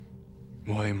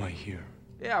Why am I here?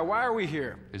 Yeah, why are we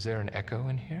here? Is there an echo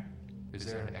in here? Is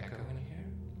there an echo in here?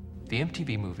 The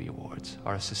MTV Movie Awards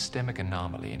are a systemic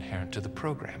anomaly inherent to the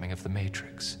programming of The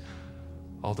Matrix.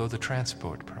 Although the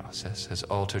transport process has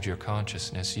altered your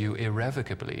consciousness, you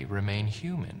irrevocably remain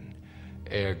human.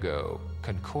 Ergo,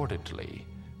 concordantly,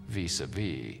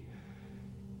 vis-a-vis.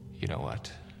 You know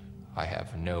what? I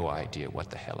have no idea what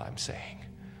the hell I'm saying.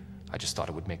 I just thought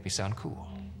it would make me sound cool.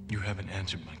 You haven't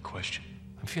answered my question.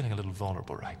 I'm feeling a little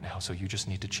vulnerable right now, so you just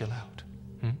need to chill out.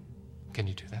 Can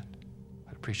you do that?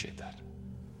 I'd appreciate that.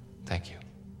 Thank you.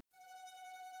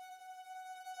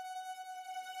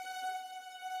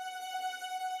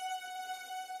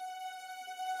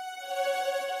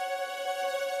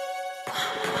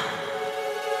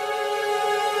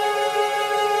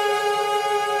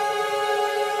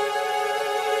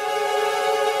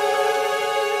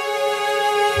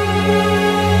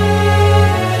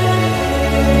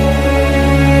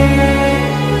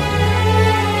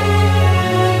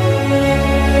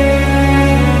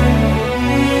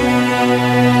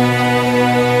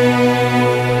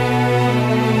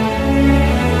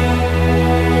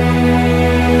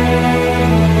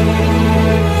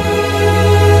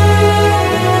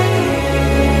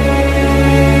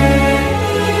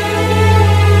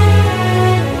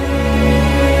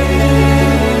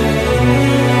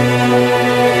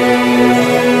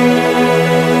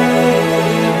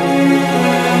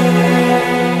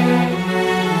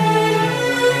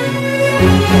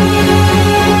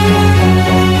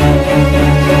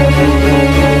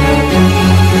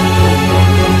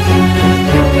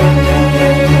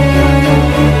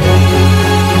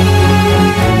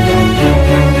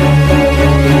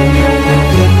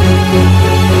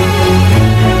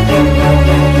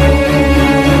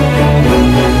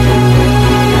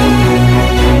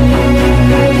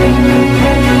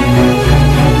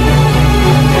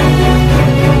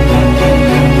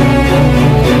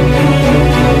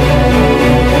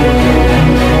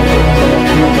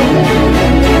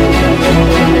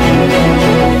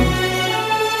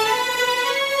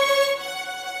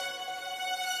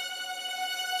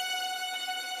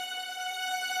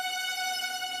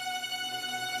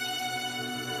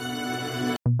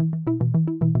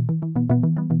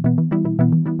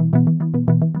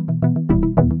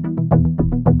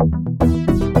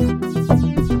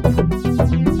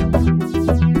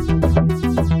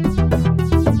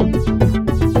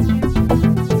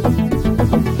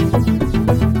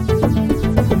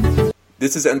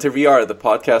 This is Enter VR, the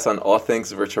podcast on all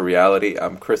things virtual reality.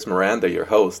 I'm Chris Miranda, your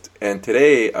host, and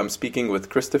today I'm speaking with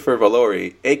Christopher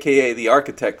Valori, aka the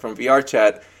Architect from VR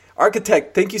Chat.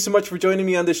 Architect, thank you so much for joining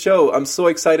me on the show. I'm so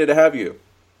excited to have you.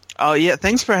 Oh yeah,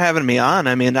 thanks for having me on.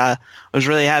 I mean, I was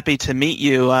really happy to meet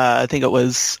you. I think it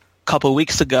was a couple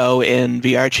weeks ago in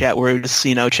VR Chat. We were just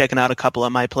checking out a couple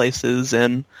of my places,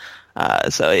 and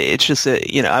so it's just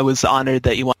I was honored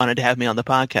that you wanted to have me on the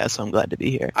podcast. So I'm glad to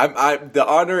be here. The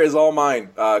honor is all mine.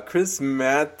 Chris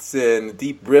Matson,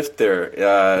 Deep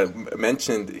Rifter,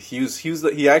 mentioned he was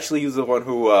the one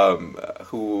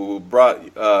who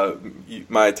brought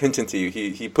my attention to you.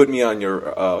 He put me on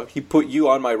your he put you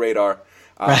on my radar.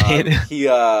 Right.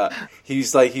 He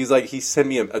sent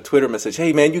me a Twitter message.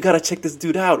 Hey man, you gotta check this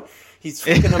dude out. He's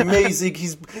freaking amazing.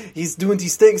 He's doing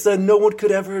these things that no one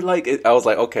could ever like. I was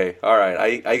like, okay, all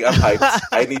right. I'm hyped.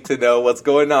 I need to know what's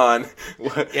going on.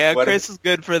 Chris is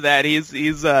good for that.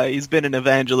 He's been an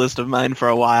evangelist of mine for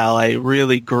a while. I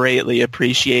really greatly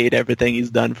appreciate everything he's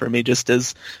done for me, just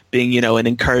as being an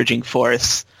encouraging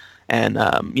force. And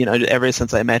ever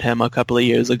since I met him a couple of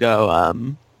years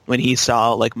ago, when he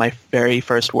saw my very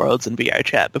first Worlds in VR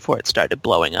Chat before it started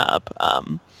blowing up,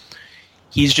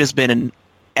 he's just been an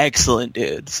excellent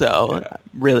dude. So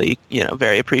really,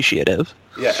 very appreciative.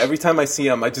 Yeah, every time I see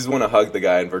him, I just want to hug the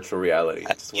guy in virtual reality.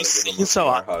 I just want to give him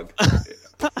a hug.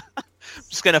 I'm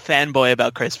just gonna fanboy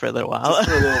about Chris for a little while.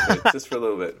 Just for a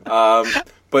little bit.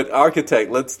 But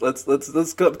Architect, let's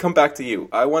come back to you.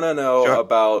 I want to know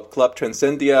about Club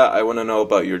Transcendia. I want to know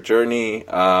about your journey.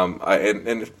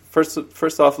 And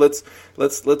first off, let's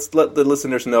let the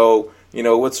listeners know,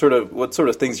 what sort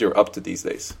of things you're up to these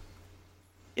days.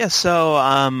 Yeah, so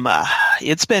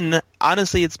it's been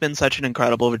such an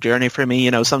incredible journey for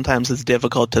me. Sometimes it's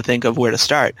difficult to think of where to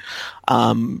start.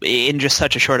 In just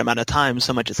such a short amount of time,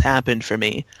 so much has happened for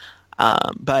me.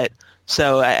 But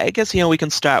so I guess we can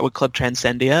start with Club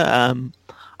Transcendia.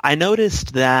 I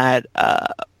noticed that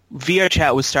VR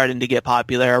Chat was starting to get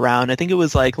popular around, I think it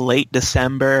was late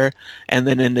December, and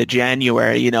then into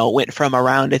January, it went from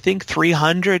around, I think,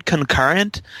 300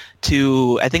 concurrent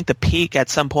to, I think the peak at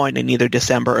some point in either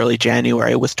December or early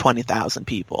January was 20,000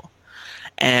 people.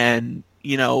 And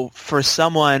for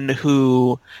someone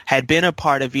who had been a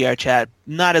part of VR Chat,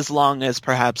 not as long as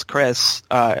perhaps Chris,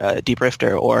 Deep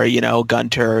Rifter, or,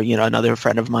 Gunter, another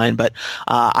friend of mine, but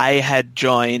I had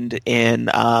joined in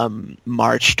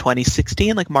March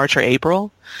 2016, like March or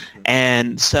April.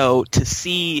 And so to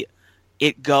see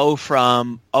it go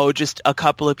from, just a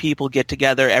couple of people get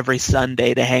together every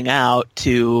Sunday to hang out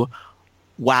to,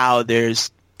 wow,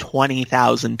 there's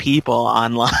 20,000 people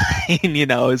online,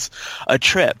 is a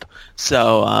trip.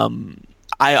 So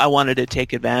I wanted to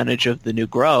take advantage of the new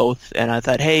growth, and I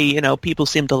thought, hey, people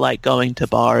seem to like going to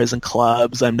bars and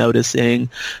clubs, I'm noticing,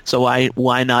 so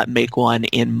why not make one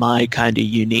in my kind of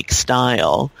unique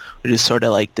style, which is sort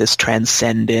of like this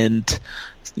transcendent,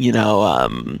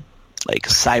 like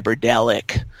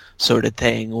cyberdelic sort of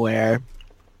thing where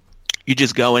you're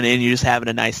just going in, you're just having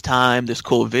a nice time. There's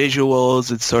cool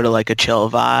visuals. It's sort of like a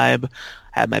chill vibe.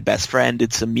 I had my best friend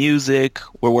did some music.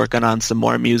 We're working on some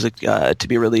more music to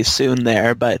be released soon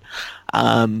there. But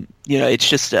it's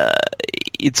just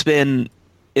it's been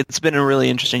a really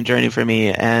interesting journey for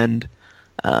me, and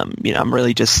I'm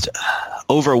really just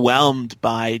overwhelmed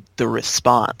by the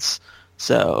response.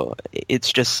 So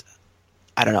it's just,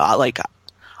 I don't know,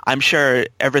 I'm sure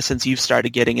ever since you've started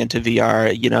getting into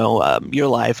VR, your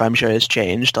life, I'm sure, has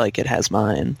changed like it has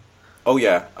mine. Oh,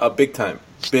 yeah. Big time.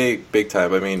 Big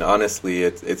time. I mean, honestly,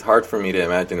 it's hard for me to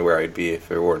imagine where I'd be if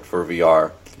it weren't for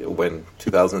VR. When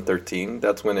 2013,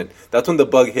 that's when the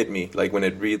bug hit me, like when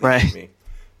it really hit me.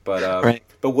 But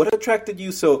but what attracted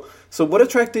you? So what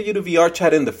attracted you to VR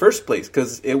Chat in the first place?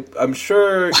 Because I'm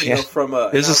sure, from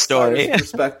an story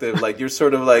perspective, like you're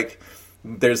sort of like,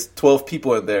 there's 12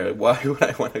 people in there. Why would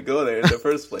I want to go there in the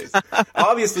first place?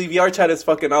 Obviously, VR Chat is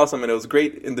fucking awesome, and it was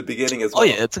great in the beginning as well. Oh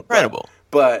yeah, it's incredible.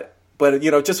 But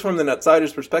just from the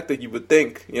outsider's perspective, you would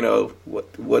think,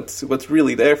 what's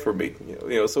really there for me?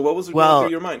 So what was going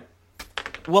through your mind?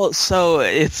 Well, so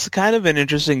it's kind of an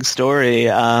interesting story.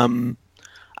 So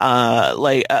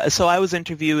I was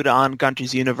interviewed on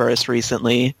Gunter's Universe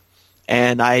recently,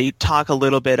 and I talk a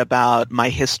little bit about my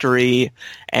history,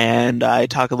 and I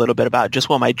talk a little bit about just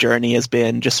what my journey has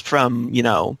been, just from,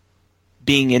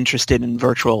 being interested in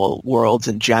virtual worlds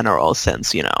in general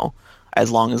since, as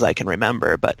long as I can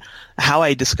remember. But how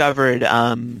I discovered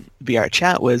VR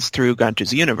Chat was through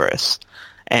Gunter's Universe.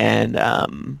 And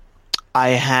I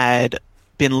had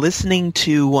been listening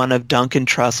to one of Duncan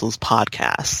Trussell's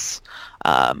podcasts,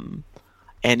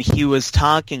 and he was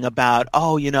talking about,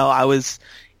 I was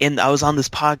on this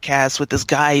podcast with this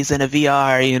guy. He's in a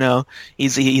VR,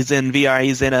 he's in VR.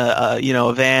 He's in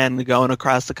a van going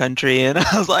across the country. And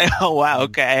I was like, oh, wow,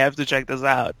 okay, I have to check this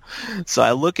out. So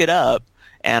I look it up,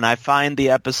 and I find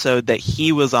the episode that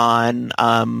he was on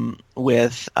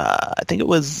with, I think it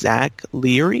was Zach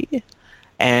Leary,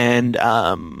 and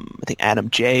I think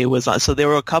Adam J was on. So there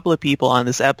were a couple of people on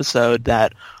this episode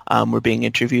that were being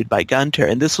interviewed by Gunter,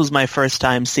 and this was my first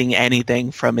time seeing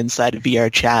anything from inside of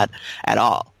VR Chat at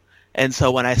all. And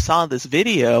so when I saw this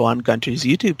video on Gunter's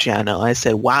YouTube channel, I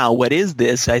said, wow, what is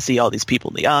this? I see all these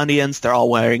people in the audience. They're all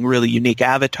wearing really unique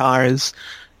avatars.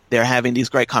 They're having these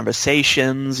great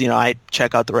conversations. I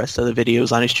check out the rest of the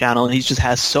videos on his channel, and he just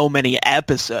has so many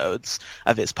episodes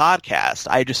of his podcast.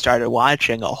 I just started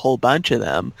watching a whole bunch of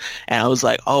them, and I was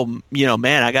like, oh,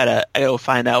 man, I gotta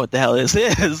find out what the hell this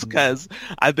is, because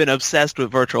I've been obsessed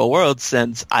with virtual worlds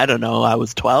since, I don't know, I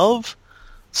was 12.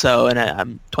 So, and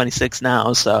I'm 26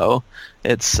 now, so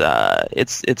it's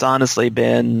honestly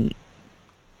been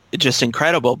just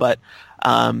incredible. But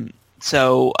after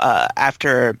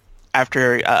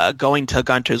going to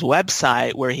Gunter's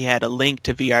website where he had a link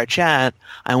to VR Chat,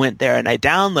 I went there and I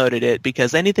downloaded it,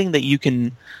 because anything that you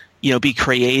can, be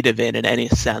creative in any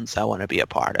sense, I want to be a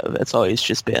part of. It's always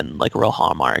just been like a real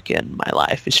hallmark in my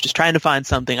life. It's just trying to find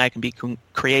something I can be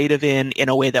creative in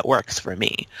a way that works for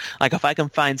me. Like if I can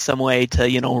find some way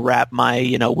to, wrap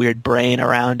my, weird brain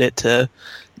around it to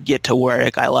get to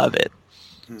work, I love it.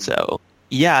 So,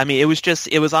 yeah, I mean,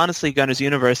 it was honestly Gunter's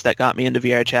Universe that got me into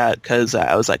VR Chat, because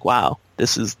I was like, wow,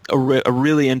 this is a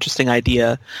really interesting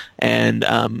idea. And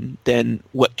then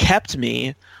what kept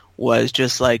me was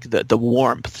just like the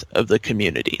warmth of the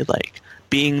community. Like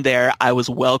being there, I was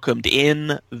welcomed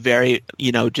in very,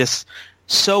 just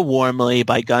so warmly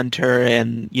by Gunter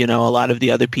and, a lot of the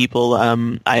other people.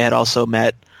 I had also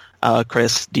met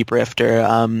Chris Deep Rifter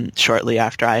shortly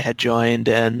after I had joined,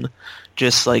 and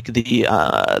just like the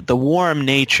warm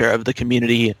nature of the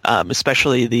community,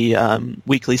 especially the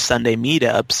weekly Sunday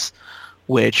meetups,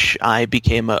 which I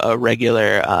became a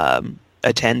regular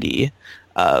attendee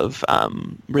of,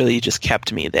 really just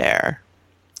kept me there.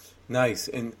 Nice.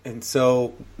 And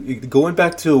so going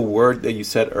back to a word that you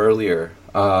said earlier,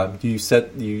 you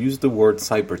used the word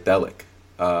cyberdelic.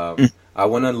 I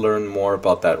want to learn more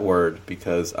about that word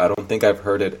because I don't think I've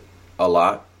heard it a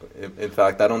lot. In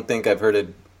fact, I don't think I've heard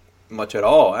it much at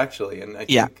all, actually. And I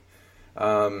think,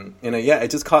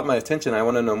 it just caught my attention. I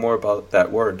want to know more about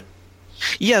that word.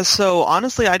 Yeah, so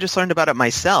honestly, I just learned about it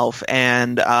myself,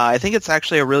 and I think it's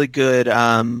actually a really good,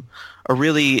 just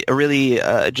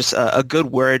a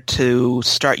good word to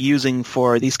start using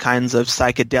for these kinds of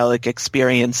psychedelic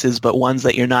experiences, but ones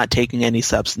that you're not taking any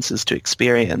substances to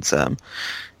experience. If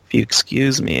you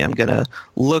excuse me, I'm gonna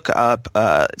look up,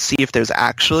 see if there's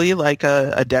actually like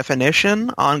a definition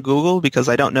on Google because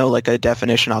I don't know like a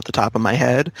definition off the top of my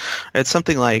head. It's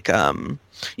something like.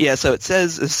 So it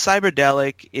says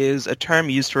cyberdelic is a term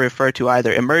used to refer to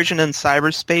either immersion in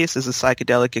cyberspace as a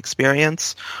psychedelic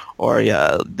experience or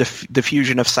the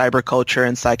fusion of cyberculture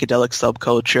and psychedelic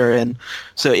subculture. And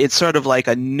so it's sort of like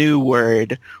a new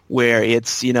word where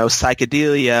it's,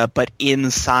 psychedelia, but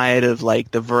inside of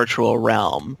like the virtual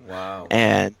realm. Wow.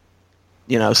 And,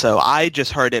 so I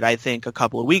just heard it, I think, a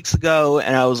couple of weeks ago,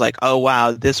 and I was like, oh,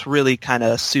 wow, this really kind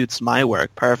of suits my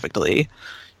work perfectly.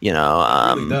 It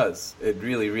really does. It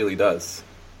really, really does.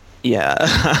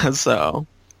 Yeah. So.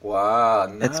 Wow.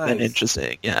 Nice. It's been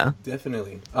interesting. Yeah.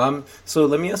 Definitely. So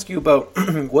let me ask you about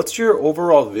what's your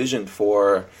overall vision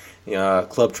for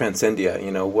Club Transcendia?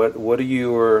 What are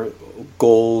your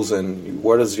goals and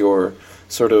what does your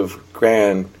sort of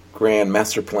grand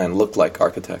master plan look like,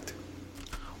 architect?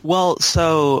 Well,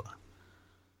 so.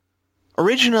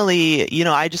 Originally,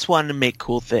 I just wanted to make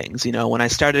cool things. When I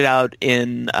started out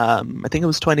in, I think it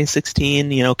was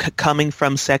 2016, coming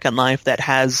from Second Life that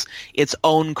has its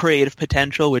own creative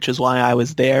potential, which is why I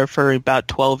was there for about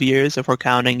 12 years, if we're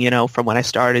counting, from when I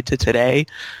started to today.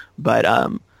 But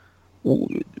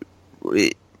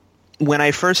when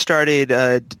I first started,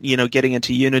 getting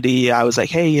into Unity, I was like,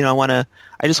 hey, I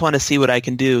just want to see what I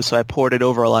can do. So I ported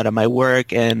over a lot of my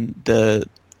work and the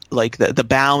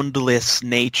boundless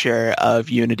nature of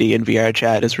Unity and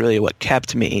VRChat is really what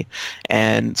kept me.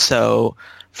 And so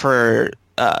for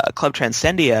Club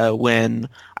Transcendia, when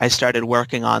I started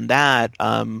working on that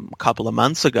a couple of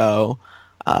months ago,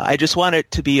 I just wanted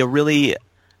it to be a really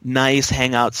nice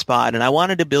hangout spot. And I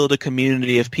wanted to build a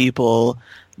community of people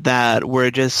that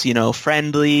were just,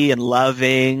 friendly and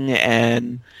loving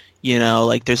and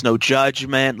there's no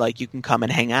judgment, you can come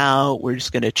and hang out, we're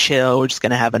just going to chill, we're just going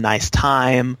to have a nice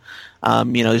time,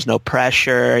 there's no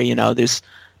pressure, there's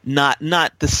not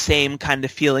the same kind of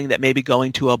feeling that maybe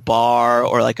going to a bar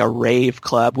or like a rave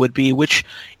club would be, which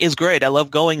is great. I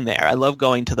love going there. I love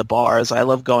going to the bars. I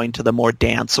love going to the more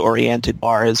dance-oriented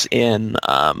bars in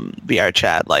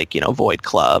VRChat, like, Void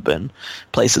Club and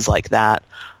places like that.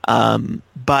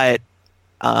 But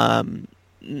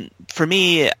for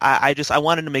me, I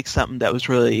wanted to make something that was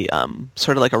really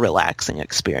sort of like a relaxing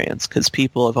experience because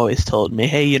people have always told me,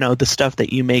 hey, the stuff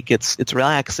that you make, it's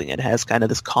relaxing. It has kind of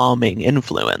this calming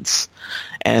influence.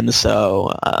 And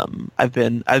so I've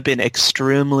been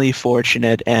extremely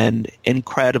fortunate and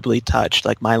incredibly touched.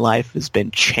 Like my life has been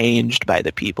changed by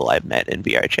the people I've met in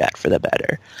VRChat for the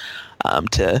better.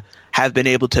 To have been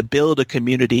able to build a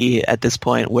community at this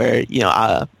point where,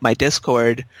 my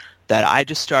Discord that I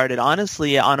just started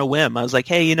honestly on a whim. I was like,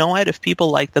 hey, you know what? If people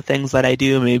like the things that I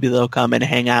do, maybe they'll come and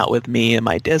hang out with me in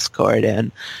my Discord.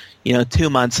 And, 2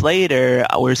 months later,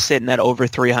 we're sitting at over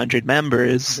 300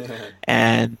 members.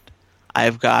 And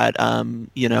I've got,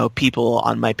 people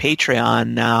on my Patreon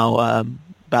now,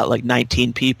 about like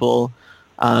 19 people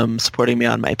supporting me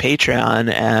on my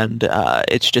Patreon. And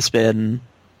it's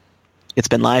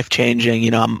been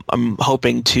life-changing. I'm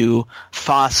hoping to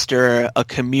foster a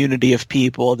community of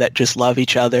people that just love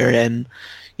each other and,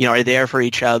 are there for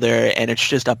each other, and it's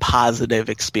just a positive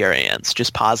experience,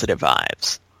 just positive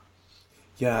vibes.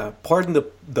 Yeah, pardon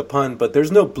the pun, but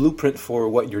there's no blueprint for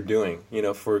what you're doing,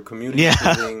 for community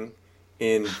building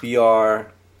in VR,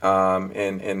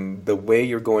 and the way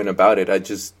you're going about it. I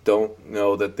just don't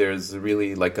know that there's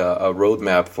really like a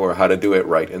roadmap for how to do it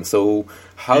right. And so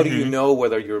how do you know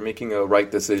whether you're making a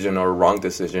right decision or a wrong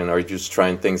decision? Are you just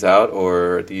trying things out,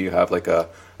 or do you have like a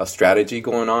strategy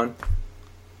going on?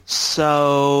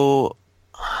 So,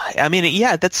 I mean,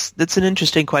 yeah, that's an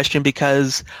interesting question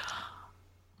because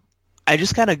I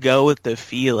just kind of go with the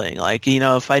feeling. Like,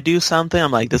 if I do something,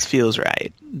 I'm like, this feels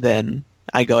right, then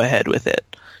I go ahead with it.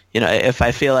 If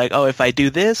I feel like, if I do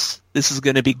this is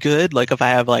going to be good, like if I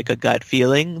have like a gut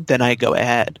feeling, then I go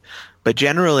ahead. But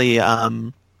generally, I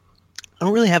don't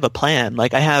really have a plan.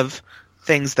 Like I have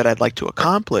things that I'd like to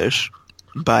accomplish,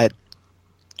 but,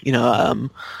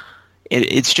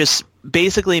 it's just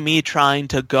basically me trying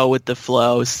to go with the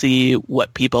flow, see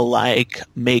what people like,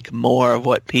 make more of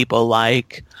what people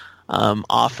like,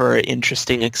 offer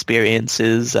interesting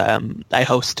experiences. I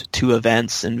host 2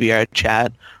 events in VR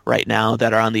Chat right now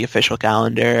that are on the official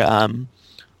calendar.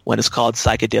 One is called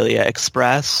Psychedelia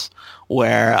Express,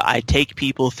 where I take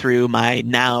people through my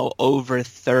now over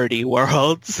 30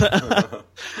 worlds,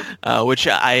 which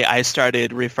I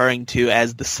started referring to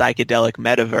as the psychedelic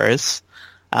metaverse.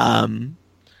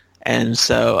 And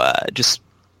so just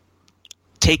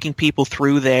taking people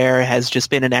through there has just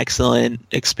been an excellent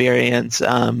experience.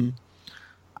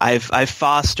 I've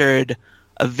fostered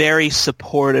a very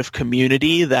supportive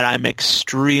community that I'm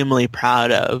extremely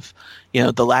proud of. You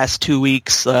know, the last 2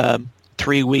 weeks,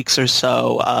 3 weeks or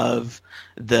so of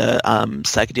the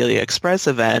Psychedelia Express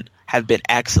event have been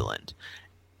excellent.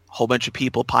 A whole bunch of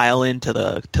people pile into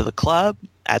the club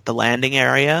at the landing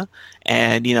area,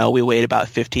 and we wait about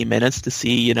 15 minutes to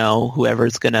see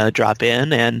whoever's gonna drop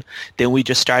in, and then we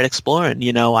just start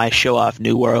exploring. I show off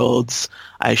new worlds,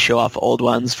 I show off old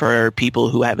ones for people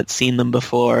who haven't seen them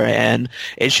before, and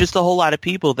it's just a whole lot of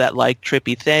people that like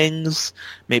trippy things.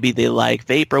 Maybe they like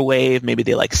vaporwave, maybe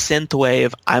they like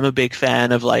synthwave. I'm a big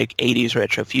fan of like 80s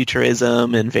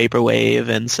retrofuturism and vaporwave,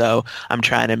 and so I'm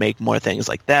trying to make more things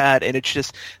like that. And it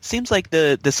just seems like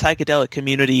the psychedelic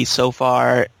community so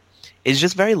far is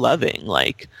just very loving.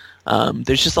 Like,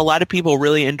 there's just a lot of people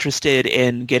really interested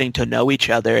in getting to know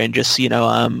each other, and just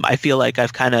I feel like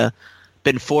I've kind of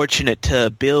been fortunate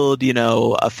to build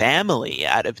a family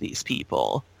out of these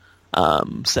people.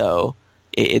 So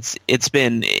it's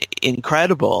been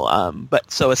incredible.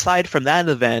 But so aside from that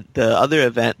event, the other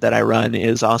event that I run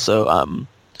is also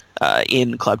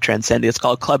in Club Transcendia. It's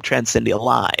called Club Transcendia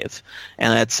Live,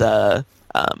 and that's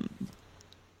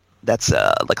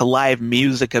like a live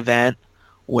music event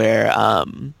where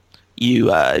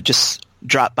you just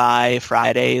drop by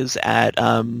Fridays at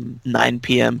 9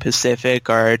 p.m. Pacific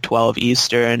or 12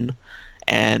 Eastern,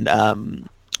 and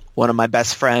one of my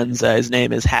best friends, his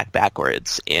name is Hack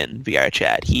Backwards in VR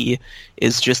Chat. He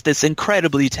is just this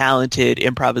incredibly talented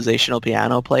improvisational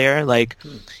piano player. Like,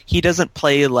 he doesn't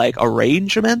play like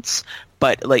arrangements,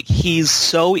 but like he's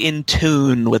so in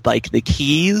tune with like the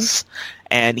keys,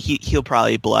 and he'll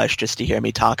probably blush just to hear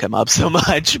me talk him up so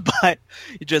much, but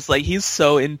just like he's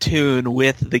so in tune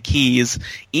with the keys,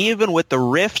 even with the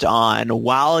Rift on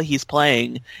while he's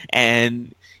playing,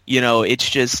 and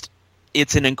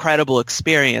it's an incredible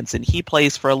experience. And he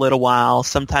plays for a little while.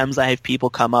 Sometimes I have people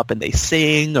come up and they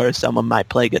sing, or someone might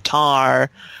play guitar,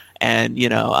 and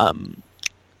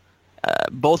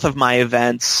both of my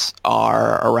events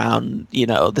are around,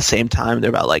 the same time. They're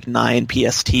about like 9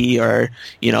 PST or,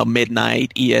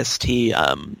 midnight EST.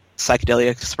 Psychedelia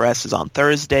Express is on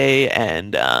Thursday,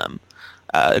 and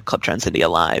Club Transcendia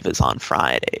Live is on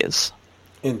Fridays.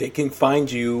 And they can find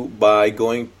you by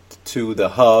going to the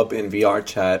hub in VR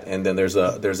Chat, and then there's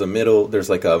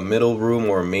like a middle room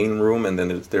or a main room, and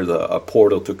then there's a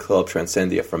portal to Club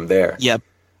Transcendia from there. Yep.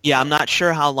 Yeah, I'm not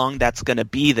sure how long that's going to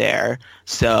be there.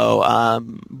 So,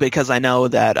 because I know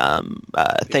that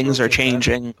things are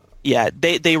changing. Yeah,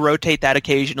 they rotate that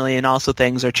occasionally, and also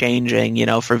things are changing,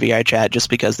 for VR Chat, just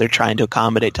because they're trying to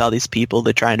accommodate to all these people.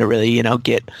 They're trying to really,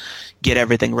 get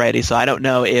everything ready. So I don't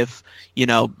know if,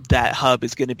 that hub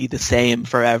is going to be the same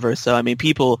forever. So, I mean,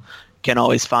 people can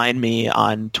always find me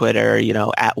on Twitter,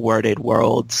 at Worded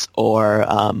Worlds, or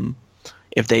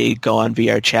if they go on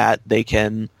VR Chat, they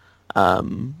can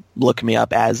look me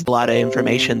up, as a lot of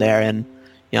information there. And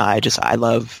I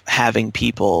love having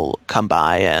people come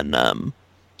by, and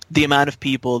the amount of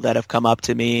people that have come up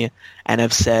to me and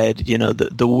have said,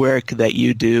 the work that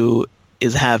you do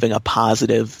is having a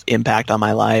positive impact on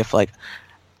my life. Like,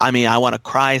 I mean, I want to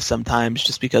cry sometimes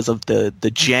just because of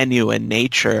the genuine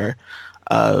nature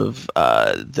of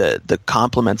the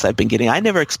compliments I've been getting. I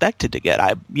never expected to get.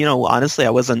 Honestly, I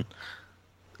wasn't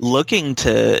looking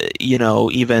to,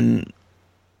 even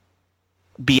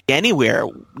be anywhere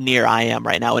near I am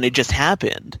right now, and it just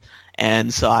happened.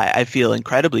 And so I feel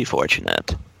incredibly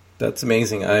fortunate. That's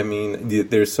amazing. I mean,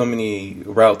 there's so many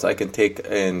routes I can take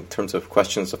in terms of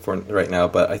questions for right now,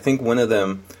 but I think one of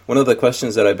the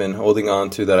questions that I've been holding on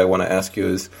to that I want to ask you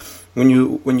is, when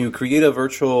you create a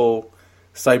virtual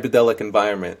psychedelic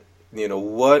environment,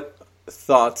 what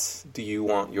thoughts do you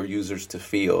want your users to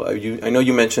feel? I know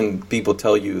you mentioned people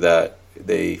tell you that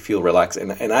they feel relaxed,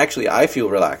 and actually I feel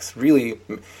relaxed. Really,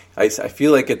 I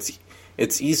feel like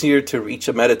it's easier to reach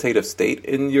a meditative state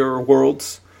in your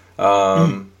worlds.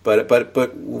 But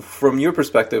from your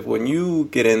perspective, when you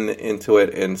get into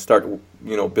it and start,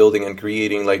 building and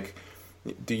creating, like,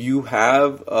 do you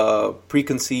have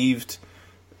preconceived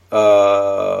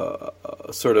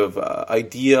sort of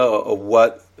idea of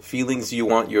what feelings you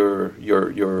want your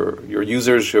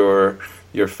users,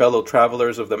 your fellow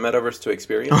travelers of the metaverse to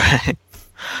experience?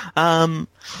 Right.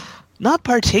 Not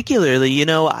particularly. You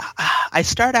know, I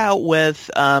start out with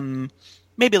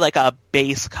maybe like a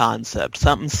base concept,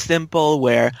 something simple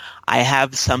where I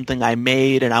have something I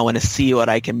made and I want to see what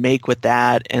I can make with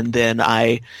that, and then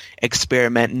I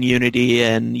experiment in Unity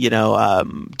and, you know,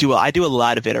 I do a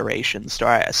lot of iterations. So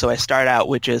I start out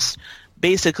with just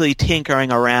basically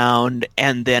tinkering around,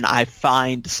 and then I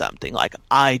find something, like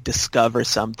I discover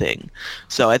something.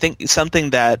 So I think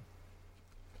something that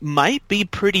might be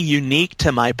pretty unique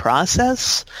to my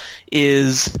process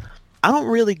is I don't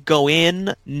really go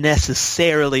in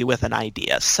necessarily with an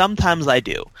idea. Sometimes I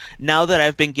do. Now that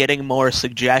I've been getting more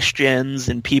suggestions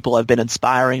and people have been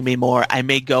inspiring me more, I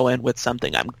may go in with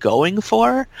something I'm going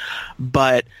for.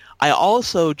 But I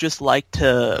also just like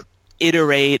to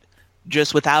iterate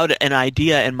just without an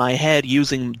idea in my head,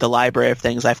 using the library of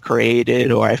things I've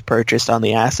created or I've purchased on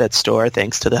the asset store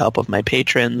thanks to the help of my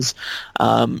patrons.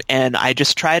 And I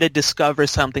just try to discover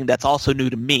something that's also new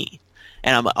to me.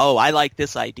 And I'm, I like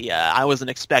this idea. I wasn't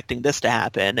expecting this to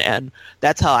happen. And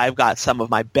that's how I've got some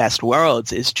of my best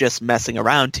worlds, is just messing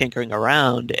around, tinkering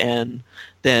around. And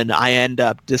then I end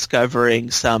up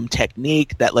discovering some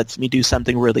technique that lets me do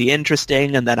something really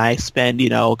interesting. And then I spend,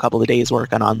 a couple of days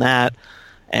working on that.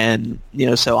 And,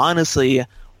 so honestly,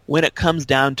 when it comes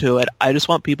down to it, I just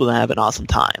want people to have an awesome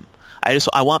time.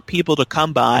 I want people to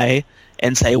come by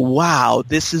and say, wow,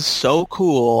 this is so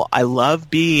cool. I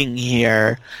love being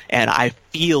here and I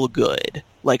feel good.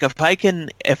 Like if I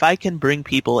can bring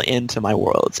people into my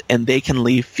worlds and they can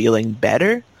leave feeling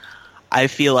better, I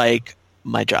feel like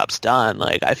my job's done.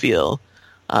 Like I feel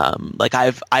like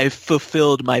I've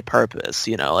fulfilled my purpose,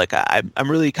 like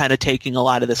I'm really kind of taking a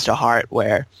lot of this to heart,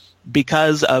 where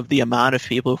because of the amount of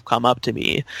people who've come up to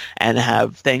me and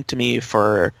have thanked me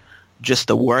for just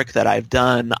the work that I've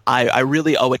done, I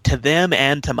really owe it to them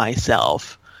and to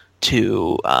myself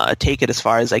to take it as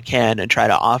far as I can and try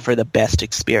to offer the best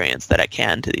experience that I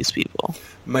can to these people.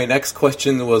 My next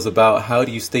question was about how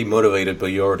do you stay motivated, but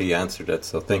you already answered it,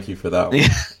 so thank you for that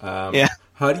one. Yeah.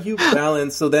 How do you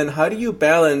balance, your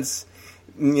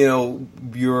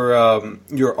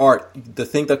art, the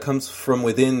thing that comes from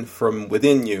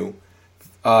within you,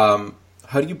 how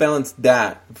do you balance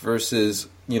that versus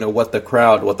what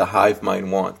the hive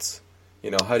mind wants?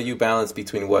 How do you balance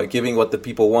between giving what the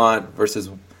people want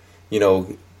versus,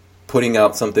 putting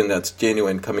out something that's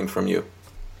genuine coming from you?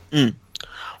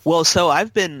 Well, so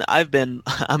I've been, I'm going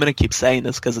to keep saying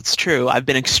this because it's true. I've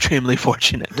been extremely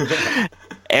fortunate.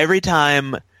 Every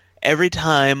time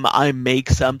I make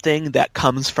something that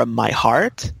comes from my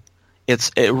heart,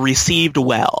 it's received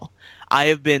well. I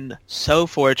have been so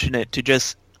fortunate to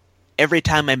just, every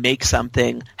time I make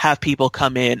something, have people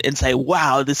come in and say,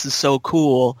 wow, this is so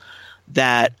cool,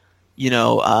 that,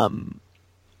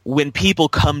 when people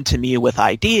come to me with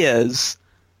ideas,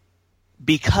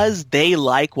 because they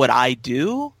like what I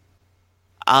do,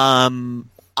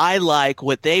 I like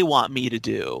what they want me to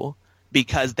do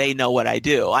because they know what I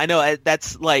do. I know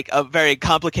that's like a very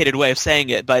complicated way of saying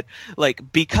it, but like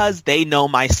because they know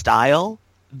my style,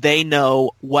 they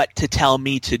know what to tell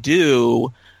me to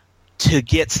do to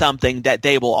get something that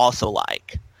they will also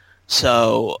like.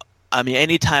 So, I mean,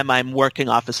 anytime I'm working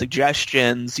off of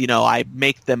suggestions, I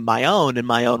make them my own in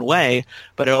my own way,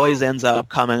 but it always ends up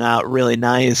coming out really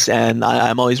nice, and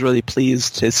I'm always really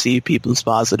pleased to see people's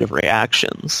positive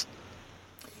reactions.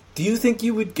 Do you think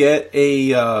you would get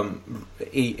a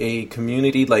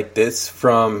community like this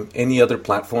from any other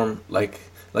platform? Like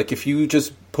if you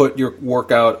just put your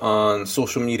work out on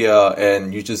social media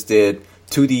and you just did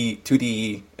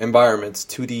 2D environments,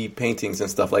 2D paintings and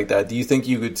stuff like that, do you think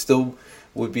you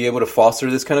would be able to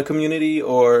foster this kind of community?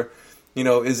 Or,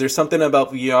 is there something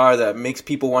about VR that makes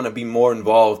people want to be more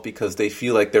involved because they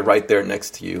feel like they're right there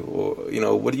next to you? Or,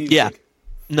 what do you think?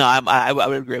 No, I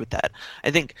would agree with that.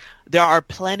 I think there are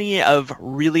plenty of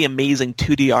really amazing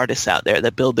 2D artists out there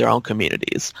that build their own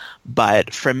communities.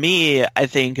 But for me, I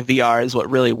think VR is what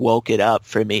really woke it up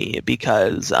for me,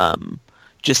 because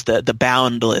just the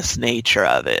boundless nature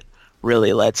of it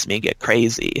really lets me get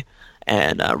crazy,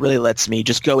 and really lets me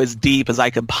just go as deep as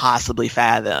I can possibly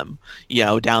fathom,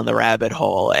 down the rabbit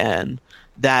hole. And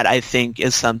that, I think,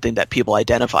 is something that people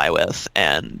identify with.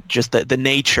 And just the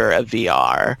nature of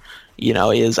VR,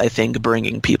 is, I think,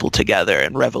 bringing people together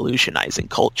and revolutionizing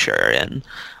culture. And,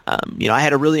 I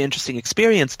had a really interesting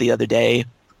experience the other day.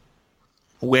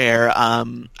 where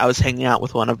I was hanging out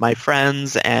with one of my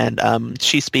friends, and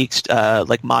she speaks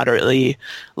like moderately,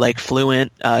 like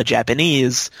fluent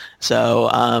Japanese. So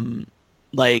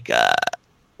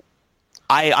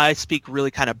I speak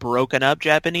really kind of broken up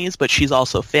Japanese, but she's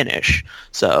also Finnish,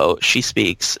 so she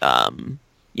speaks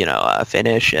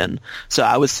Finnish. And so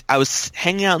I was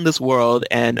hanging out in this world,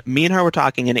 and me and her were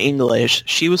talking in English.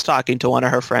 She was talking to one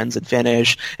of her friends in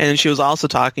Finnish, and then she was also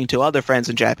talking to other friends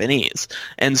in Japanese.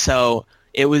 And so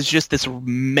it was just this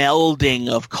melding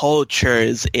of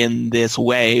cultures in this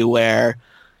way where,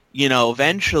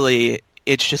 eventually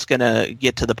it's just going to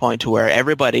get to the point to where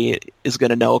everybody is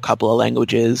going to know a couple of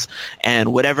languages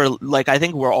and whatever. Like, I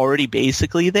think we're already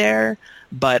basically there,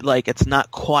 but like it's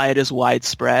not quite as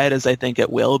widespread as I think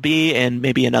it will be in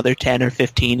maybe another 10 or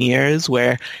 15 years,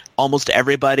 where almost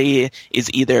everybody is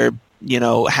either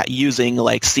using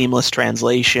like seamless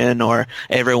translation, or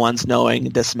everyone's knowing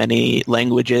this many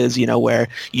languages, where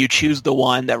you choose the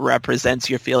one that represents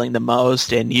your feeling the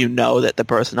most, and that the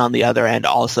person on the other end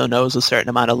also knows a certain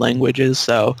amount of languages.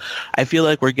 So I feel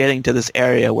like we're getting to this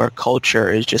area where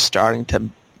culture is just starting to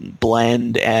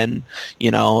blend, and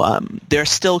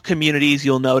there's still communities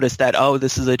you'll notice that, oh,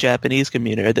 this is a Japanese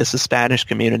community or this is Spanish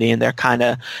community, and they're kind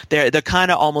of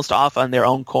almost off on their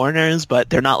own corners,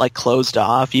 but they're not like closed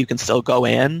off. You can still go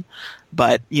in,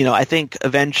 but I think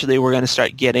eventually we're going to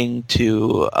start getting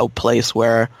to a place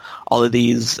where all of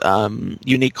these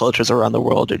unique cultures around the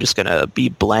world are just going to be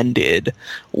blended,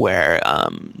 where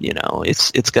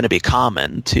it's going to be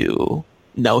common to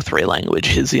know 3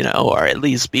 languages, or at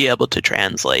least be able to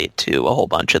translate to a whole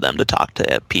bunch of them to talk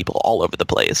to people all over the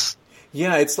place.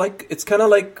 Yeah, it's kind of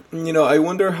like, I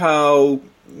wonder how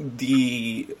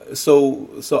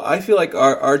so I feel like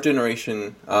our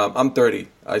generation, I'm 30,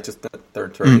 I just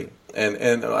turned 30,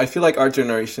 and I feel like our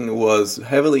generation was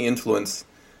heavily influenced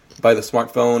by the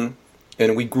smartphone,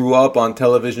 and we grew up on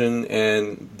television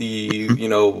and the,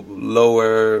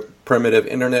 lower primitive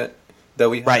internet that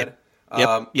we had. Right.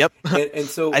 Yep. And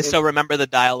so I still remember the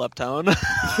dial-up tone.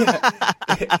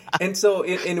 Yeah. And so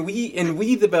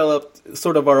we developed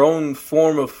sort of our own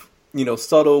form of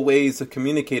subtle ways of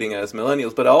communicating as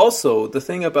millennials. But also the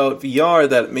thing about VR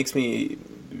that makes me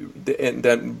and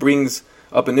that brings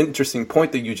up an interesting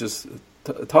point that you just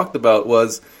talked about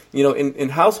was in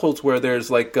households where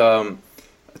there's like 2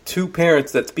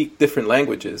 parents that speak different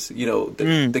languages,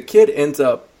 the kid ends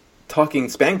up talking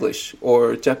Spanglish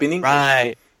or Japanese.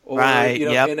 Right. Right.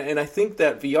 And I think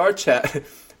that VR chat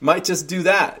might just do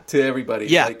that to everybody.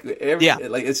 Yeah. Like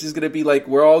it's just gonna be like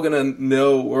we're all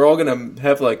gonna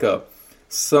have like a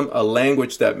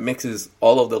language that mixes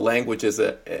all of the languages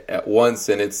at once,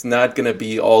 and it's not gonna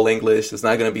be all English, it's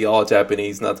not gonna be all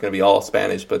Japanese, it's not gonna be all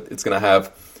Spanish, but it's gonna have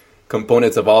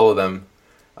components of all of them.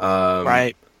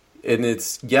 Right. And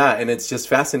it's just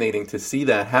fascinating to see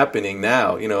that happening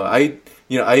now. I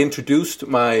introduced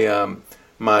my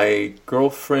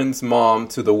girlfriend's mom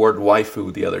to the word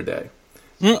waifu the other day.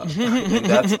 And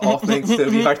that's all thanks to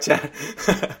VR chat.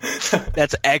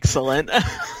 That's excellent.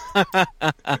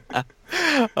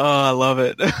 I love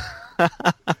it.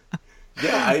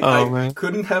 Yeah, I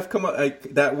couldn't have come up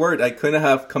that word. I couldn't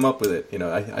have come up with it.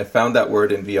 I found that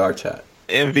word in VR chat.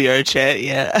 In VR chat,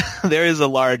 yeah. There is a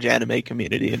large anime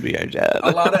community in VR chat.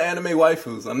 A lot of anime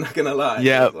waifus, I'm not gonna lie.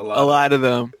 Yeah, a lot of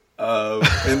them.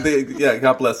 And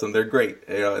God bless them. They're great.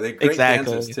 They're great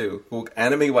dancers too.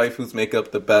 Anime waifus make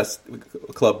up the best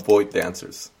Club Void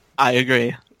dancers. I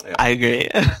agree. Yeah. I agree.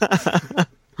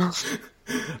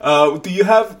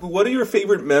 What are your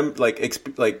favorite memories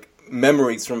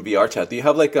from VR chat? Do you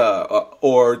have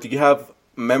or do you have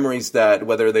memories that,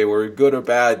 whether they were good or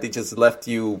bad, they just left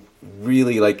you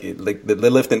really they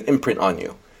left an imprint on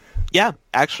you? Yeah,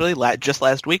 actually, just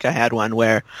last week I had one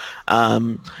where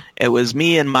it was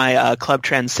me and my Club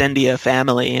Transcendia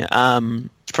family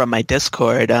from my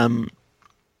Discord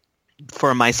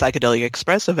for my Psychedelic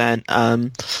Express event.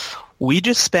 We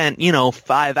just spent,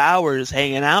 5 hours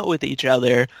hanging out with each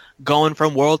other, going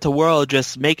from world to world,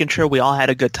 just making sure we all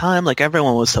had a good time. Like,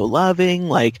 everyone was so loving.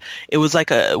 Like, it was like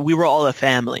we were all a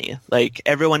family. Like,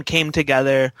 everyone came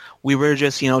together. We were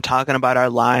just, talking about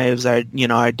our lives,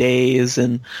 our days,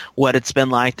 and what it's been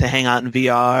like to hang out in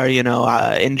VR,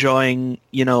 enjoying,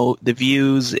 the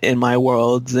views in my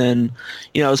worlds. And,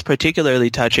 it was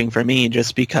particularly touching for me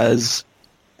just because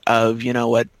of,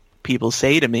 what people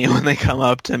say to me when they come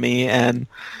up to me, and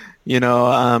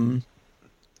I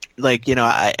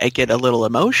get a little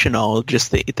emotional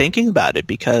just thinking about it,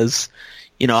 because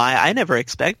I never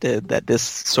expected that this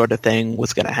sort of thing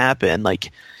was going to happen.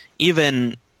 Like,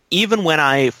 even when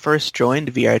I first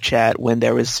joined VR chat, when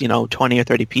there was 20 or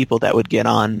 30 people that would get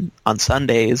on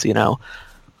Sundays,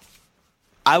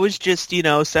 I was just,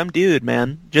 some dude,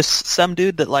 man. Just some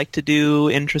dude that liked to do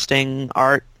interesting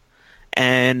art.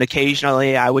 And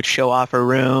occasionally I would show off a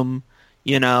room,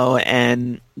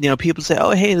 and, people say,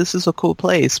 oh, hey, this is a cool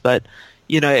place. But,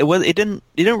 it didn't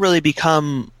really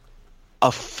become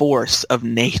a force of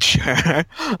nature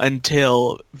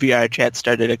until VRChat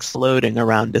started exploding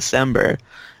around December.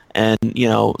 And,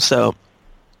 so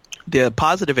the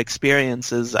positive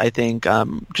experiences, I think,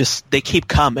 just they keep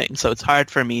coming. So it's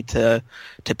hard for me to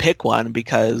pick one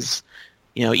because,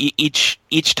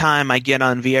 each time I get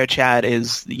on VRChat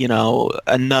is,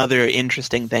 another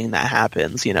interesting thing that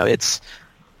happens.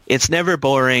 It's never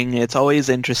boring. It's always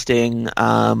interesting.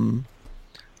 And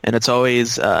it's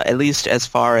always, at least as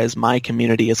far as my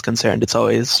community is concerned, it's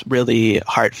always really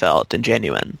heartfelt and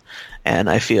genuine. And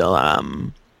I feel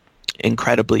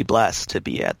incredibly blessed to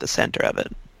be at the center of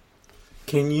it.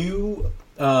 Can you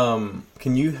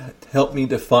help me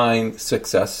define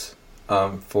success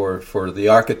for the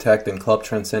Architect and Club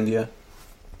Transcendia?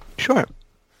 Sure.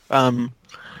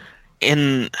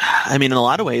 In a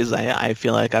lot of ways, I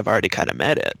feel like I've already kind of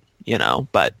met it,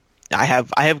 but I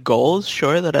have goals,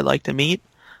 sure, that I'd like to meet,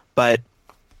 but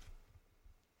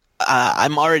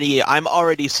I'm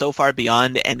already so far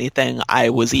beyond anything I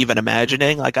was even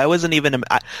imagining. Like I wasn't even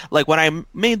like when I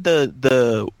made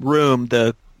the room,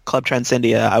 the Club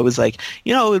Transcendia, I was like,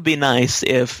 it would be nice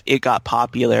if it got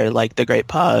popular, like the Great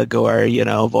Pug or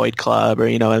Void Club or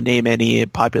name any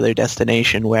popular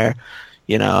destination where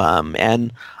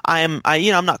and I'm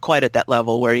not quite at that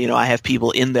level where I have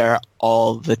people in there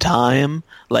all the time,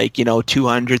 like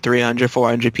 200, 300,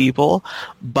 400 people,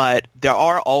 but there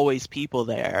are always people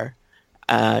there.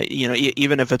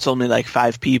 Even if it's only like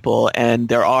 5 people, and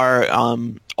there are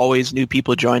always new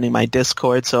people joining my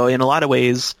Discord. So in a lot of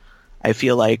ways, I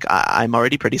feel like I'm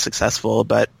already pretty successful.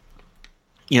 But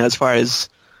as far as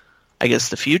I guess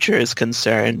the future is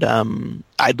concerned,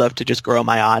 I'd love to just grow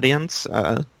my audience.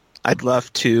 I'd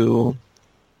love to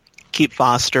keep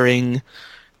fostering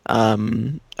a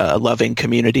loving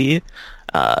community.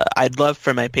 I'd love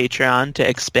for my Patreon to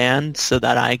expand so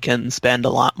that I can spend a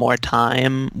lot more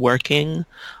time working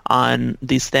on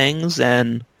these things,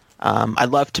 and I'd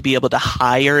love to be able to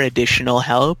hire additional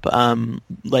help,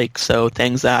 so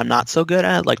things that I'm not so good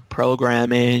at, like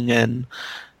programming and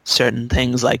certain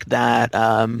things like that.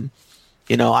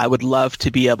 I would love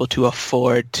to be able to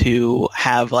afford to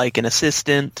have like an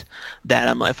assistant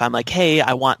that if I'm like, hey,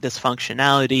 I want this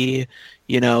functionality,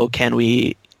 can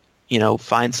we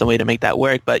find some way to make that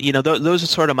work. But, those are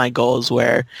sort of my goals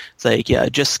where it's like, yeah,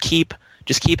 just keep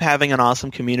having an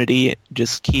awesome community,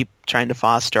 just keep trying to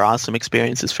foster awesome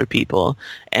experiences for people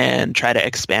and try to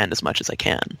expand as much as I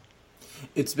can.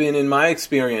 It's been, in my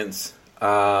experience,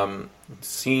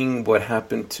 seeing what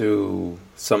happened to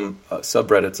some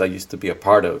subreddits I used to be a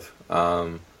part of.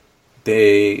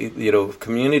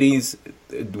 Communities,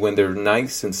 when they're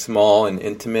nice and small and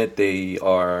intimate, they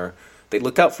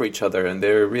look out for each other, and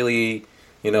they're really,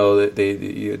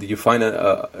 you find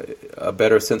a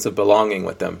better sense of belonging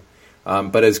with them.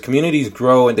 But as communities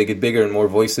grow and they get bigger and more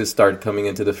voices start coming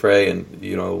into the fray, and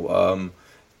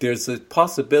there's a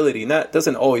possibility, that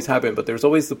doesn't always happen, but there's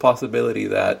always the possibility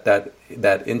that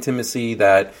intimacy,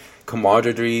 that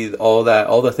camaraderie, all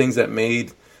the things that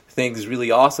made things really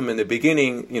awesome in the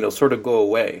beginning, sort of go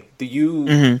away. Do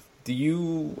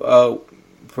you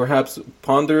perhaps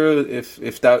ponder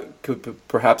if that could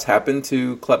perhaps happen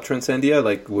to Club Transcendia?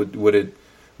 Like, would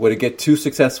it get too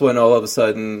successful and all of a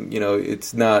sudden,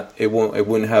 it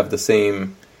wouldn't have the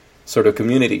same sort of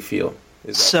community feel?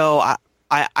 So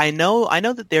I know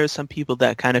that there are some people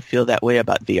that kind of feel that way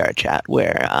about VRChat,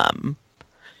 where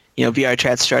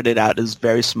VRChat started out as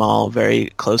very small,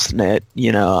 very close knit.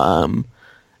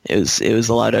 It was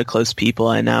a lot of close people,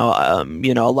 and now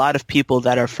a lot of people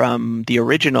that are from the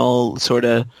original sort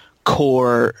of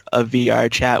core of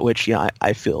VRChat, which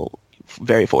I feel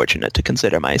very fortunate to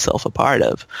consider myself a part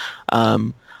of.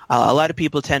 A lot of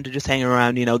people tend to just hang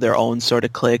around, their own sort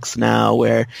of cliques now,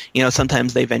 where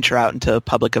sometimes they venture out into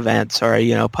public events or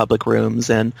public rooms,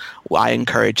 and I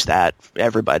encourage that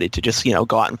everybody to just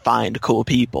go out and find cool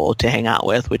people to hang out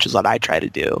with, which is what I try to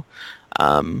do.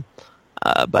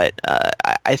 But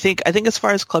I think as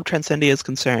far as Club Transcendia is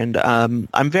concerned,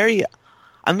 I'm very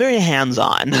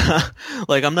hands-on.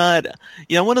 Like, I'm not,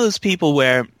 one of those people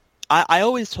where I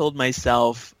always told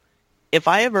myself, if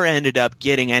I ever ended up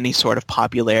getting any sort of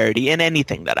popularity in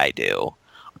anything that I do,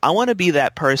 I want to be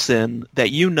that person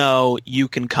that you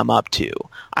can come up to.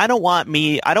 I don't want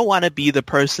to be the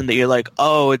person that you're like,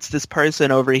 oh, it's this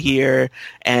person over here,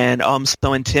 and I'm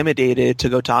so intimidated to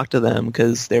go talk to them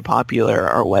because they're popular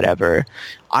or whatever.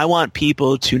 I want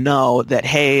people to know that,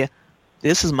 hey,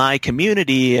 this is my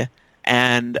community,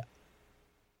 and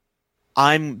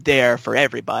I'm there for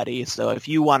everybody. So if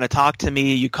you want to talk to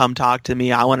me, you come talk to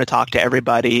me. I want to talk to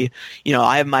everybody.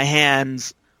 I have my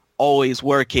hands always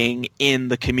working in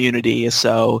the community.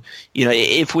 So,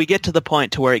 if we get to the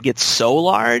point to where it gets so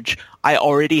large, I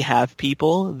already have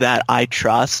people that I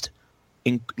trust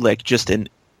in just an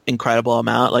incredible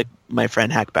amount. Like my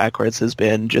friend Hack Backwards has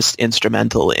been just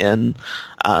instrumental in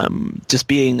just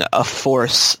being a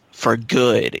force for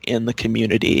good in the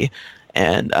community.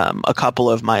 And a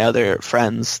couple of my other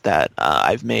friends that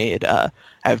I've made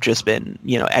have just been,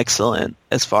 excellent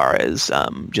as far as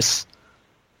just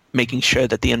making sure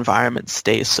that the environment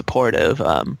stays supportive.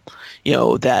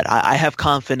 That I have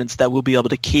confidence that we'll be able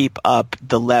to keep up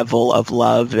the level of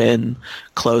love and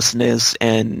closeness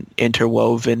and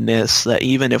interwovenness that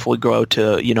even if we grow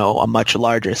to, a much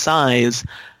larger size,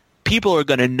 people are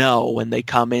going to know when they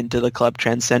come into the Club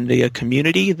Transcendia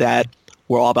community that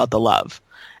we're all about the love.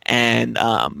 And,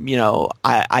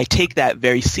 I take that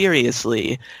very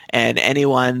seriously, and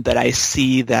anyone that I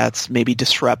see that's maybe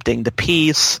disrupting the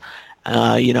peace,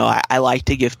 I like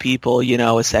to give people,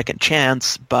 a second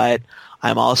chance, but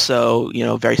I'm also,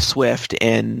 very swift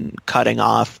in cutting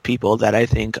off people that I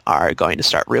think are going to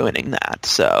start ruining that.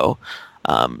 So,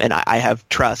 and I have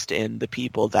trust in the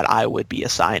people that I would be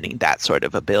assigning that sort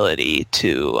of ability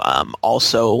to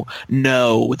also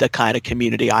know the kind of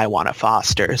community I want to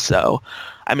foster. So,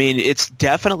 it's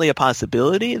definitely a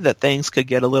possibility that things could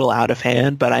get a little out of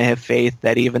hand, but I have faith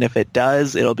that even if it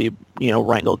does, it'll be,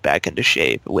 wrangled back into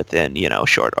shape within,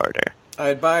 short order.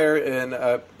 I admire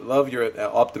and love your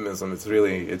optimism. It's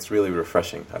really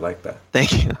refreshing. I like that.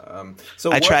 Thank you.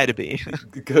 I try to be.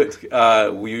 Good.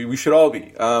 We should all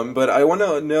be. But I want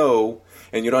to know,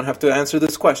 and you don't have to answer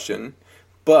this question,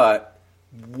 but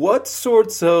what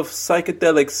sorts of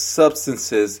psychedelic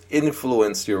substances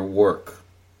influence your work?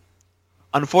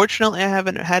 Unfortunately, I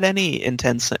haven't had any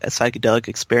intense psychedelic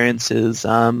experiences.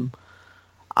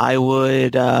 I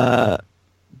would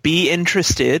be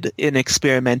interested in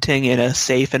experimenting in a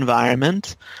safe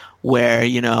environment where,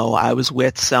 I was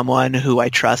with someone who I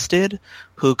trusted,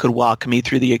 who could walk me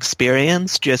through the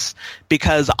experience, just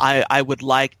because I would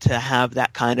like to have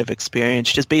that kind of experience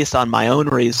just based on my own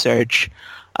research.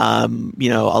 A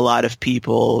lot of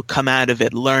people come out of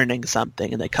it learning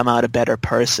something, and they come out a better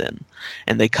person,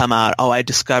 and they come out, I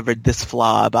discovered this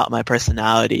flaw about my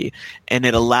personality, and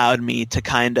it allowed me to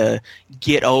kind of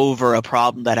get over a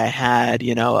problem that I had.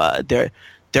 There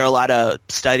are a lot of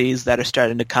studies that are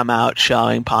starting to come out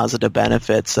showing positive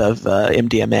benefits of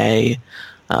MDMA.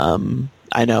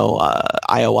 I know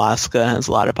ayahuasca has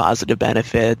a lot of positive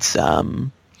benefits.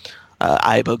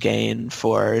 Ibogaine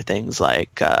for things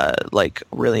like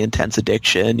really intense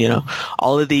addiction.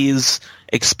 All of these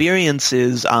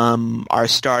experiences are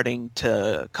starting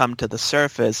to come to the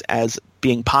surface as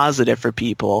being positive for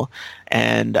people,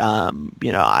 and I'm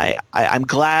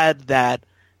glad that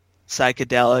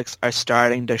psychedelics are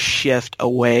starting to shift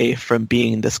away from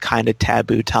being this kind of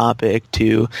taboo topic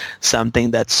to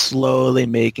something that's slowly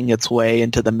making its way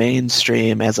into the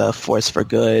mainstream as a force for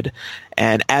good.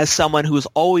 And as someone who's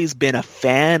always been a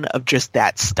fan of just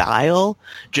that style,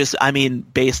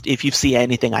 if you see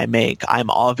anything I make, I'm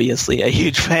obviously a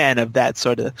huge fan of that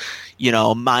sort of,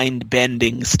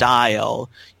 mind-bending style.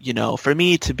 For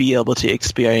me to be able to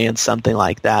experience something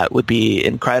like that would be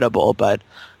incredible, but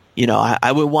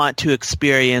I would want to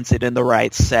experience it in the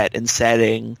right set and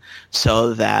setting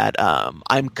so that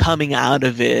I'm coming out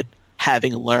of it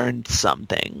having learned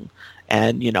something.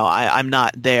 And, I'm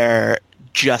not there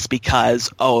just because,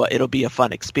 it'll be a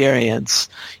fun experience.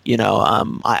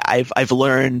 I've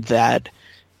learned that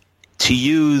to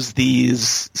use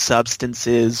these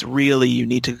substances, really you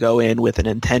need to go in with an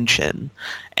intention.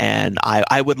 And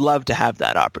I would love to have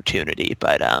that opportunity,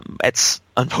 but it's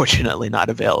unfortunately not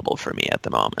available for me at the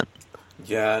moment.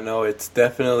 Yeah, no, it's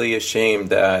definitely a shame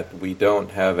that we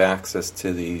don't have access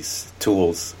to these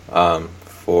tools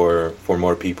for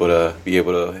more people to be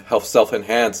able to help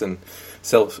self-enhance and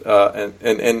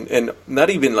and not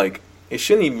even like, it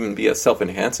shouldn't even be a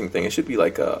self-enhancing thing. It should be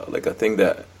like a thing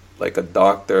that like a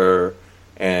doctor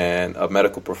and a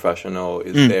medical professional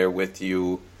is there with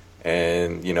you,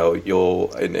 and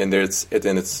it's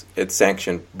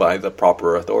sanctioned by the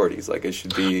proper authorities. Like it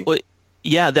should be. Well,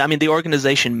 yeah, the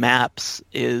organization MAPS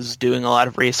is doing a lot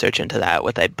of research into that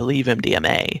with, I believe,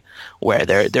 MDMA, where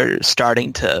they're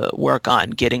starting to work on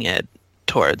getting it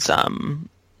towards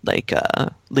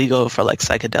legal for like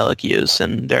psychedelic use,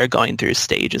 and they're going through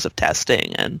stages of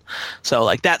testing. And so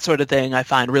like that sort of thing I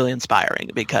find really inspiring,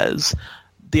 because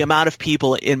the amount of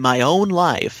people in my own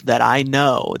life that I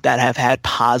know that have had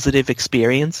positive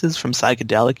experiences from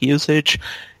psychedelic usage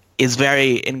is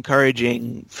very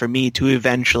encouraging for me to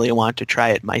eventually want to try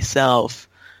it myself,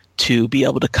 to be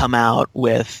able to come out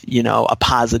with, a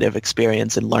positive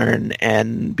experience and learn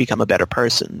and become a better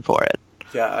person for it.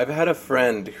 Yeah, I've had a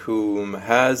friend who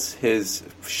has his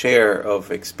share of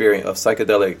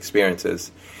psychedelic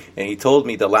experiences, and he told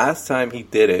me the last time he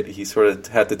did it, he sort of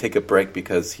had to take a break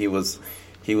because he was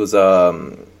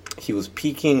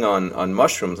peaking on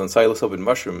mushrooms, on psilocybin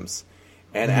mushrooms,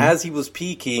 and as he was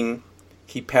peaking,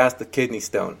 he passed the kidney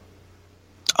stone.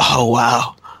 Oh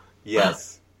wow!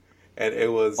 Yes, and it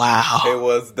was wow. It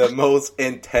was the most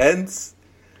intense,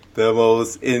 the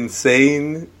most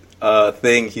insane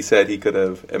thing he said he could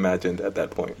have imagined at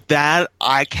that point. That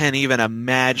I can't even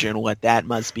imagine what that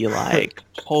must be like.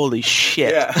 Holy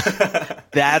shit!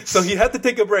 Yeah, so he had to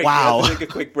take a break. Wow, he had to take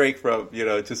a quick break from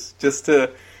just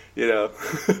to.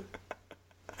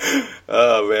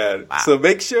 Oh man! Wow. So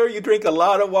make sure you drink a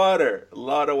lot of water.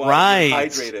 Right?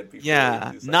 Hydrated.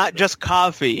 Yeah, not just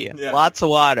coffee. Yeah. Lots of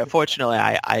water. Fortunately,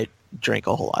 I drink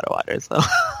a whole lot of water. So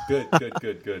good.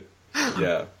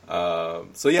 Yeah.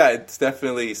 So yeah, it's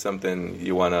definitely something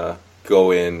you want to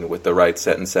go in with the right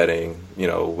setting.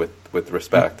 With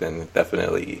respect, and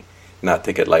definitely not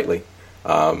take it lightly.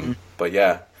 But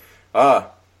yeah.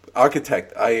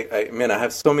 Architect, I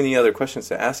have so many other questions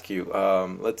to ask you.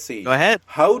 Let's see. Go ahead.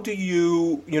 How do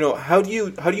you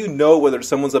know whether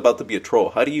someone's about to be a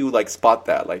troll? How do you spot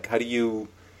that? Like, how do you,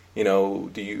 do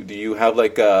you have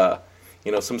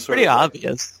some sort pretty of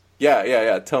obvious?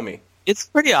 Yeah. Tell me. It's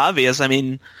pretty obvious. I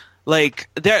mean,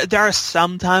 there are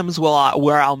some times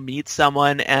where I'll meet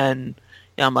someone and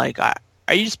I'm like, are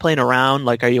you just playing around?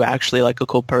 Like, are you actually a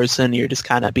cool person? You're just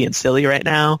kind of being silly right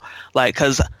now,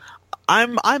 because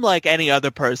I'm like any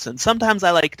other person. Sometimes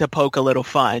I like to poke a little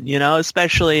fun,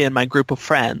 especially in my group of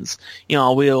friends.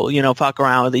 We'll, fuck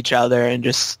around with each other and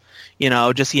just shoot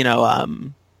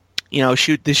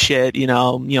the shit,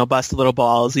 bust a little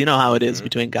balls. You know how it is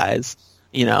between guys,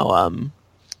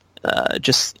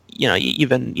 just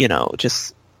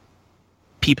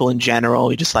people in general.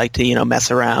 We just like to,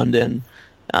 mess around and,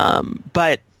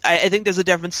 but I think there's a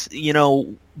difference,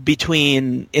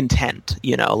 between intent,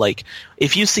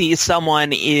 if you see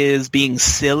someone is being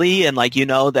silly and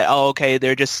that, oh, okay,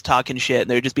 they're just talking shit and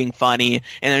they're just being funny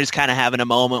and they're just kind of having a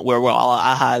moment where we're all,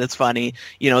 aha, that's funny.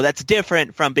 That's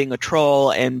different from being a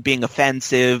troll and being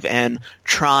offensive and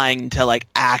trying to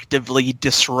actively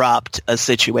disrupt a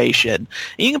situation.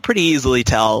 And you can pretty easily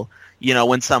tell,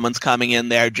 when someone's coming in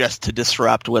there just to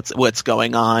disrupt what's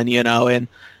going on, and,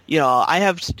 I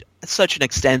have such an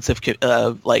extensive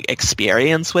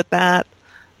experience with that,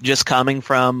 just coming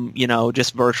from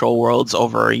just virtual worlds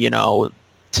over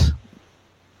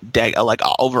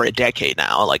over a decade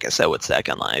now. Like I said with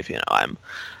Second Life,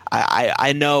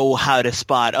 I know how to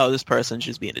spot, oh, this person's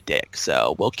just being a dick,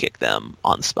 so we'll kick them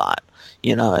on the spot.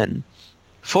 And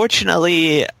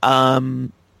fortunately,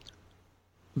 VRChat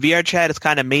has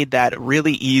kind of made that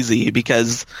really easy,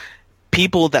 because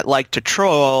people that like to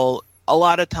troll, a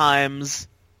lot of times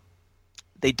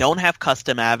they don't have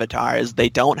custom avatars, they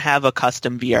don't have a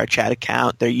custom VRChat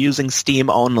account, they're using Steam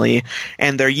only,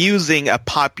 and they're using a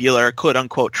popular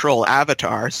quote-unquote troll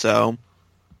avatar. So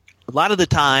a lot of the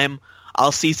time,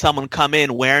 I'll see someone come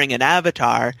in wearing an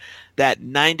avatar that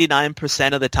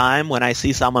 99% of the time when I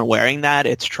see someone wearing that,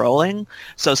 it's trolling.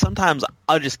 So sometimes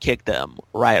I'll just kick them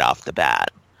right off the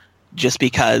bat. Just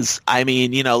because,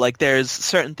 there's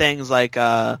certain things like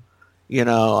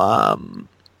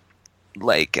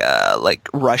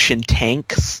Russian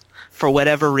tanks. For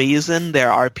whatever reason,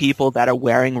 there are people that are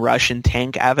wearing Russian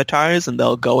tank avatars, and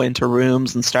they'll go into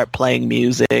rooms and start playing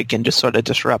music and just sort of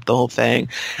disrupt the whole thing.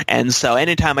 And so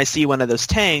anytime I see one of those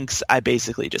tanks, I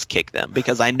basically just kick them,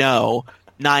 because I know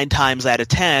 9 times out of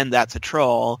 10 that's a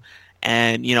troll.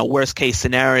 And, worst case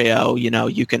scenario,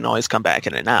 you can always come back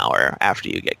in an hour after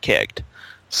you get kicked.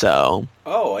 So.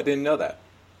 Oh, I didn't know that.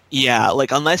 Yeah,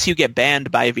 unless you get banned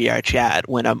by VRChat,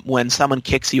 when someone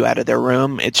kicks you out of their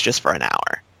room, it's just for an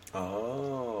hour.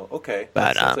 Oh, okay.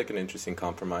 But, that sounds like an interesting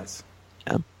compromise.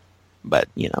 Yeah, but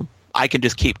I can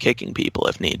just keep kicking people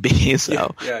if need be.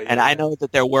 So, and I know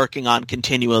that they're working on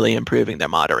continually improving their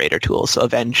moderator tools. So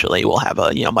eventually, we'll have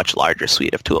a much larger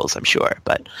suite of tools, I'm sure.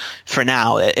 But for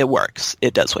now, it works.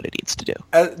 It does what it needs to do.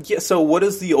 So, what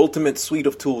does the ultimate suite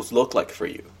of tools look like for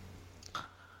you?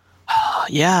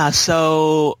 Yeah,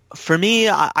 so for me,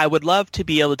 I would love to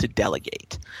be able to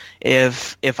delegate.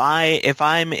 if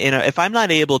I'm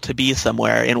not able to be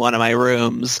somewhere in one of my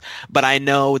rooms, but I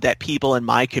know that people in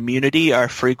my community are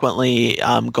frequently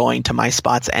going to my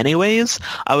spots anyways,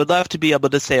 I would love to be able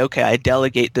to say, okay, I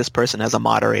delegate this person as a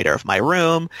moderator of my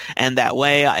room, and that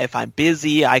way, if I'm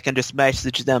busy, I can just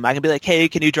message them. I can be like, hey,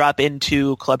 can you drop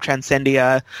into Club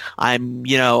Transcendia?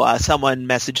 Someone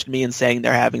messaged me and saying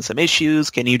they're having some issues.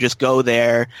 Can you just go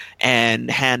there and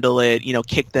handle it?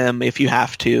 Kick them if you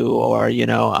have to, or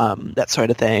that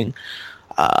sort of thing.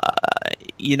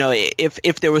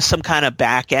 If there was some kind of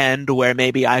back end where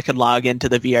maybe I could log into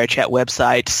the VRChat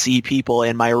website, see people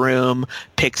in my room,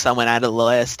 pick someone out of the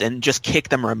list, and just kick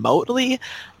them remotely,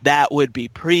 that would be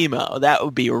primo. That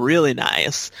would be really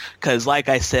nice. Because like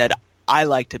I said, I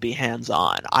like to be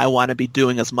hands-on. I want to be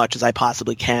doing as much as I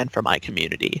possibly can for my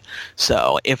community.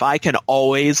 So if I can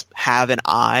always have an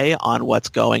eye on what's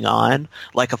going on,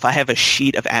 like if I have a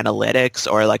sheet of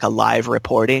analytics or like a live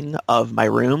reporting of my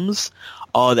rooms,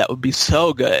 oh, that would be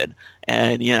so good.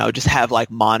 And, just have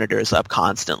like monitors up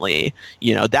constantly,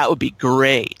 that would be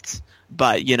great.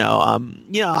 But,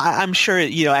 I'm sure,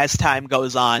 as time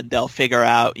goes on, they'll figure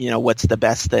out, what's the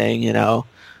best thing,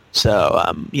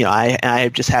 So,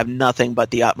 I just have nothing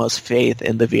but the utmost faith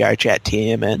in the VRChat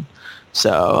team. And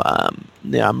so,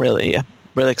 I'm really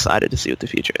excited to see what the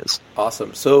future is.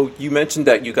 Awesome. So you mentioned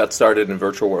that you got started in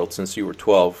Virtual World since you were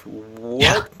 12.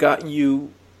 What got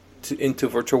you into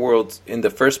Virtual Worlds in the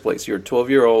first place? You're a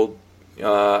 12-year-old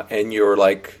and you're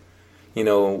like,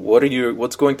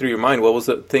 what's going through your mind? What was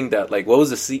the thing that, what was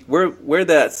the seed? Where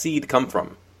that seed come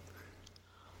from?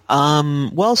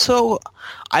 So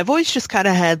I've always just kind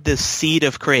of had this seed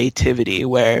of creativity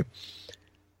where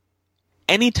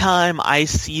anytime I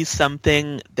see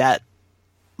something that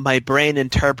my brain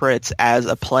interprets as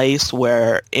a place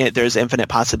where there's infinite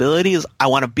possibilities, I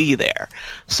want to be there.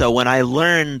 So when I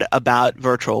learned about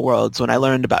virtual worlds, when I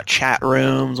learned about chat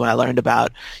rooms, when I learned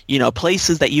about,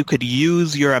 places that you could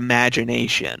use your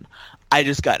imagination, I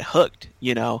just got hooked.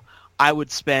 I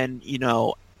would spend,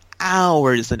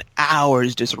 hours and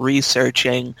hours just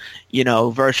researching,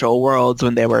 virtual worlds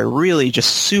when they were really just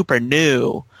super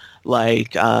new.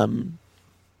 Like,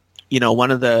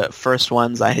 one of the first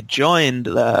ones I had joined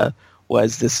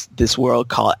was this world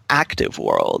called Active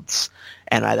Worlds.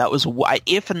 And that was,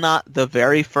 if not the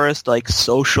very first,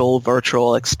 social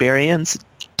virtual experience,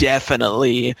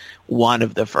 definitely one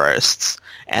of the firsts.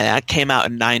 And that came out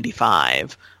in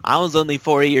 95. I was only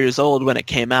 4 years old when it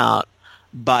came out,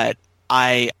 but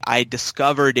I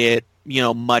discovered it,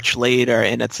 much later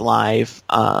in its life.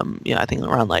 I think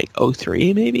around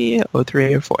 03 maybe,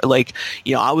 03 or 4.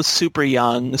 I was super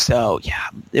young, so yeah,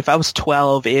 if I was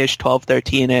 12-ish, 12,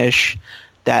 13-ish,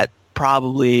 that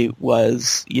probably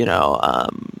was,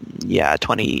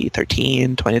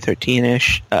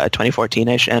 2013-ish,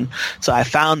 2014-ish. And so I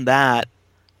found that,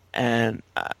 and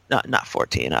not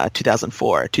 14,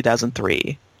 2004,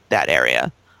 2003, that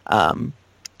area.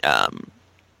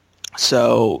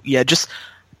 So yeah, just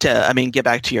to, get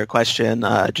back to your question,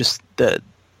 just the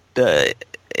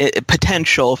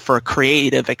potential for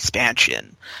creative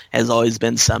expansion has always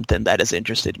been something that has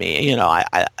interested me.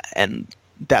 And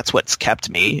that's what's kept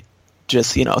me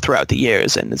just, throughout the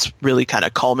years, and it's really kind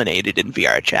of culminated in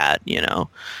VRChat,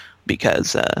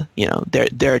 because,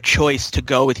 their choice to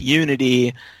go with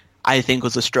Unity, I think,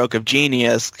 was a stroke of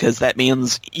genius, because that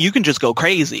means you can just go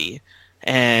crazy.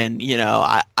 And,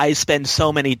 I spend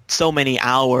so many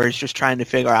hours just trying to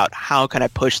figure out how can I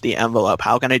push the envelope?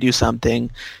 How can I do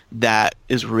something that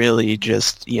is really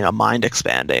just, mind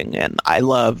expanding? And I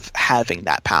love having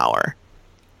that power.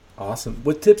 Awesome.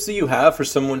 What tips do you have for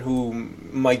someone who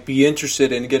might be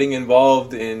interested in getting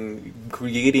involved in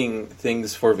creating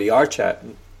things for VRChat?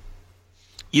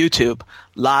 YouTube.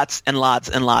 Lots and lots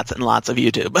and lots and lots of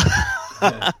YouTube.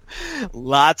 Yeah.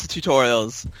 Lots of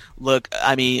tutorials. Look,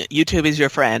 YouTube is your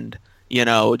friend.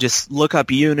 Just look up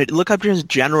Unity. Look up just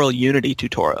general Unity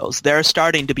tutorials. They're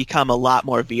starting to become a lot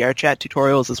more VRChat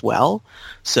tutorials as well.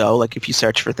 So, if you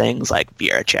search for things like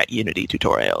VRChat Unity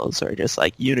tutorials, or just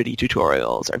Unity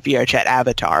tutorials, or VRChat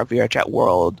Avatar, VRChat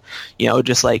World,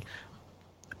 just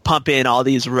pump in all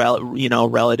these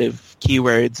relative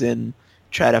keywords and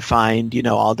try to find,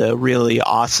 all the really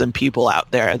awesome people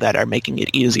out there that are making it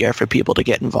easier for people to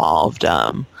get involved.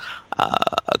 A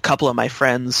couple of my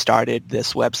friends started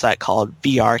this website called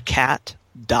vrcat.club,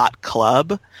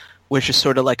 which is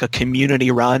sort of like a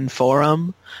community-run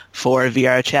forum for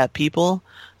VRChat people.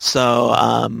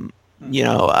 So,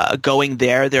 going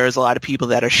there's a lot of people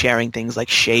that are sharing things like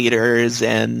shaders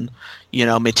and,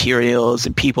 materials,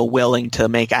 and people willing to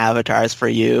make avatars for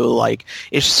you.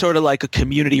 It's sort of like a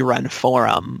community-run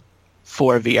forum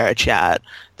for VR chat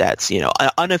that's,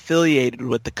 unaffiliated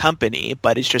with the company,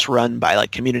 but it's just run by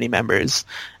like community members,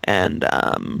 and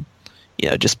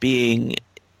just being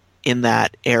in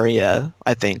that area,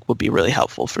 I think, would be really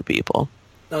helpful for people.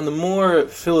 On the more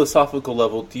philosophical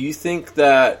level, do you think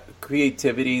that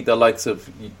creativity, the likes of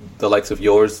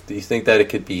yours, do you think that it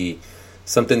could be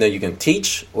something that you can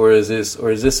teach, or is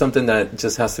this something that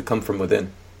just has to come from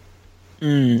within?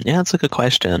 Yeah, that's a good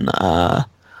question.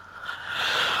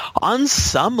 On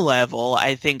some level,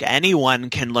 I think anyone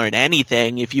can learn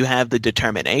anything if you have the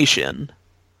determination.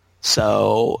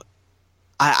 So,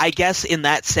 I guess in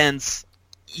that sense,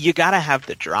 you gotta have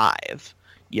the drive.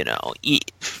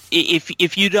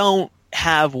 If you don't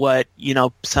have what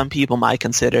some people might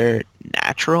consider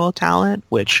natural talent,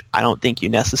 which I don't think you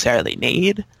necessarily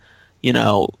need,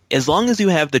 as long as you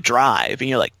have the drive and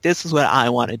you're like, this is what I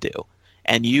want to do,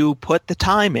 and you put the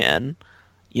time in,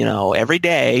 every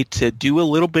day to do a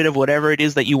little bit of whatever it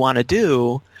is that you want to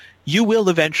do, you will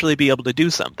eventually be able to do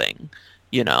something.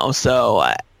 So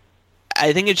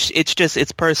I think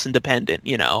it's person dependent.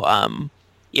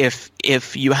 If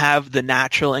you have the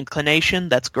natural inclination,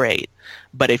 that's great.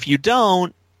 But if you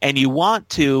don't and you want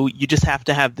to, you just have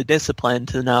to have the discipline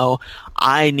to know,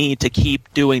 I need to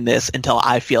keep doing this until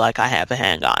I feel like I have a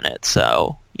hang on it.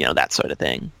 So, that sort of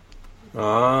thing.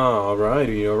 Ah,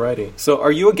 alrighty. So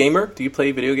are you a gamer? Do you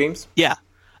play video games? Yeah,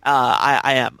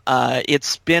 I am.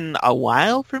 It's been a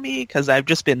while for me because I've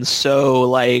just been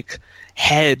so,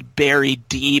 head buried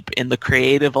deep in the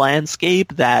creative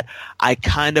landscape that I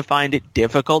kind of find it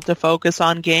difficult to focus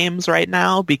on games right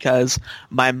now because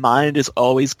my mind is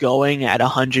always going at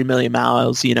 100 million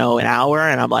miles, an hour,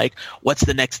 and I'm like, what's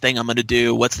the next thing I'm going to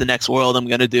do? What's the next world I'm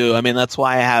going to do? I mean, that's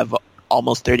why I have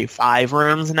almost 35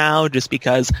 rooms now, just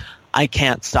because I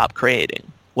can't stop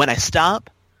creating. When I stop,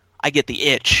 I get the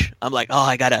itch. I'm like, oh,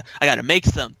 I gotta make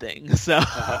something. So,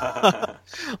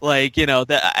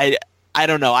 I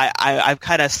don't know. I've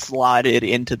kind of slotted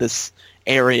into this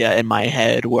area in my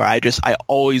head where I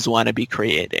always want to be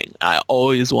creating. I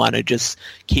always want to just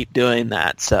keep doing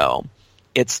that. So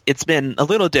it's been a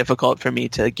little difficult for me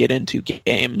to get into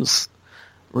games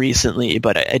recently,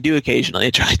 but I do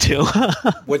occasionally try to.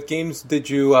 What games did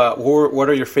you? What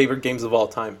are your favorite games of all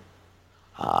time?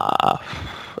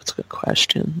 That's a good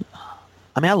question.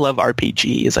 I mean, I love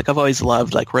RPGs. I've always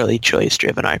loved really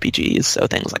choice-driven RPGs. So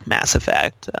things like Mass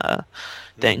Effect,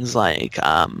 things like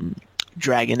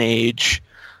Dragon Age.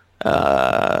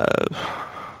 I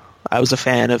was a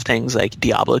fan of things like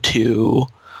Diablo 2,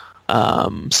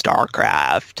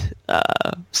 StarCraft,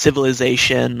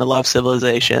 Civilization. I love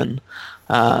Civilization.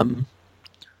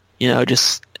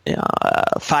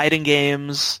 Fighting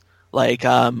games.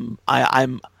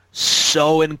 I'm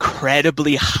so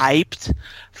incredibly hyped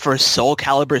for Soul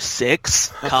Calibur 6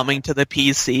 coming to the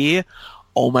PC.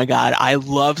 Oh my god, I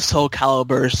love Soul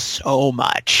Calibur so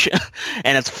much.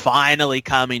 And it's finally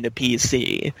coming to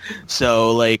PC.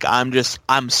 So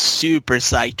I'm super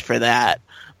psyched for that.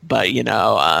 But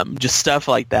just stuff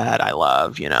like that I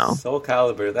love, Soul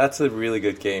Calibur, that's a really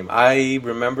good game. I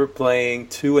remember playing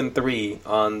 2 and 3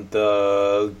 on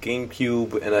the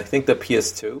GameCube and I think the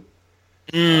PS2.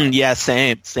 Yeah,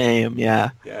 same, yeah.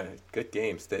 Yeah, good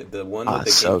games. The one with the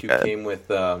GameCube came with.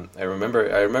 I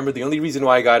remember the only reason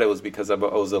why I got it was because I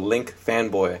was a Link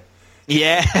fanboy.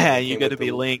 Yeah, you got to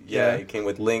be Link. Yeah, it came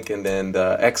with Link, and then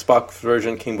the Xbox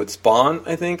version came with Spawn,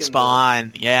 I think.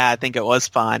 Spawn, yeah, I think it was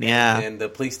Spawn. Yeah, and the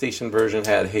PlayStation version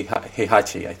had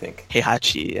Heihachi, I think.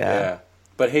 Heihachi, yeah.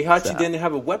 But Heihachi didn't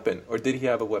have a weapon, or did he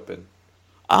have a weapon?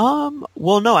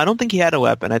 Well, no, I don't think he had a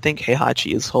weapon. I think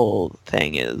Heihachi's whole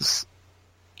thing is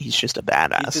he's just a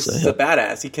badass. He's a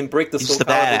badass. He can break the Soul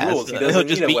Calibur rules. He doesn't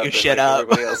just need beat a weapon your shit like up.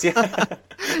 everybody else. Yeah.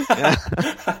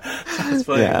 That's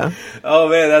funny. Yeah. Oh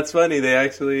man, that's funny. They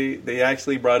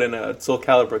actually brought in a Soul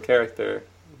Calibur character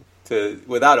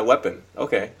without a weapon.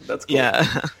 Okay, that's cool.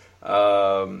 Yeah.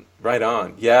 Right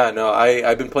on. Yeah. No,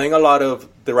 I've been playing a lot of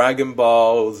Dragon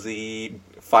Ball Z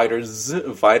Fighter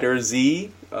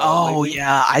Z.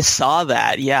 Yeah, I saw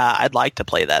that. Yeah, I'd like to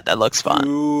play that. That looks fun.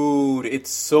 Dude, it's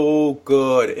so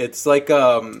good. It's like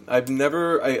I've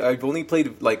only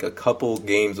played a couple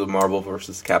games of Marvel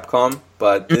vs. Capcom,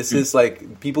 but this is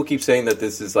people keep saying that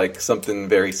this is something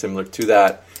very similar to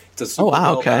that. It's a super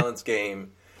well balanced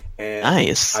game, And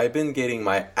Nice. I've been getting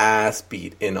my ass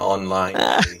beat in online.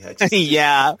 I just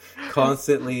Yeah.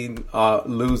 constantly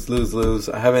lose.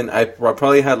 I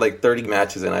probably had like 30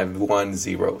 matches and I've won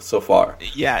 0 so far.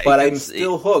 Yeah. But I'm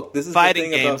still hooked. This is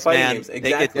Fighting the thing games, about fighting man. games. They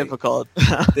Exactly. get difficult.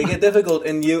 They get difficult,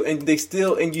 and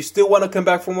you still want to come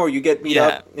back for more. You get beat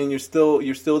up, and you're still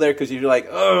there because you're like,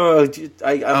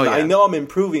 I know I'm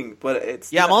improving, but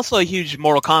it's Yeah, not. I'm also a huge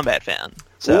Mortal Kombat fan.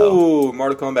 So Ooh,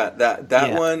 Mortal Kombat.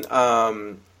 That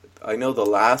one. I know the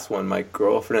last one. My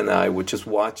girlfriend and I would just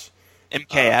watch.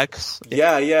 MKX.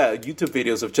 Yeah, YouTube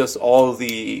videos of just all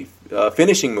the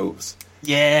finishing moves.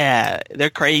 Yeah,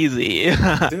 they're crazy.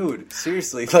 Dude,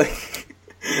 seriously, like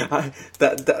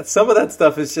that some of that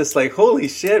stuff is just like, holy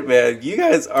shit, man! You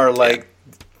guys are like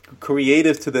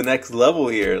creative to the next level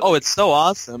here. Oh, it's so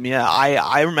awesome. Yeah,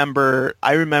 I remember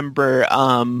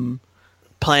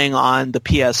playing on the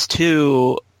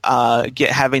PS2,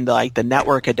 having the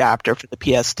network adapter for the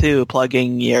PS2,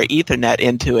 plugging your Ethernet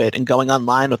into it, and going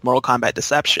online with Mortal Kombat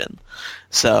Deception.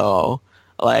 So,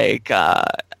 I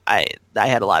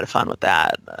had a lot of fun with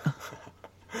that.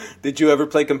 Did you ever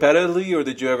play competitively, or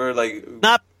did you ever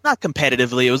Not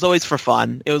competitively. It was always for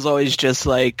fun. It was always just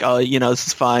like, oh, this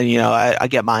is fun. I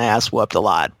get my ass whooped a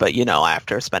lot, but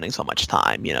after spending so much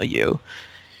time,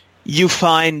 you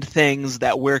find things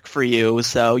that work for you.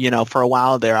 So, for a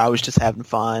while there, I was just having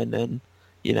fun, and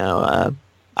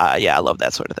I love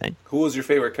that sort of thing. Who was your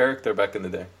favorite character back in the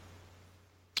day?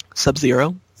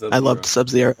 Sub-Zero. I loved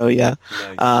Sub-Zero. Yeah.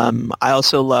 Nice. I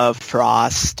also love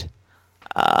Frost,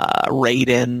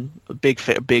 Raiden, big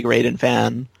Raiden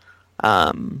fan.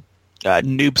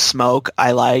 Noob Smoke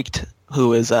I liked,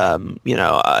 who is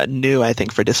new, I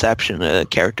think, for Deception, a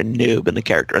character Noob and the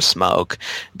character Smoke.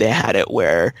 They had it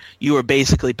where you were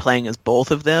basically playing as both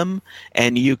of them,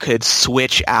 and you could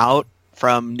switch out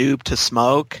from Noob to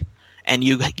Smoke, and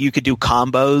you could do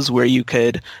combos where you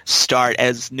could start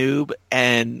as Noob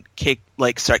and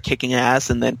start kicking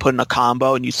ass, and then put in a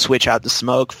combo, and you switch out to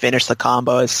Smoke, finish the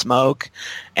combo as Smoke,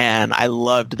 and I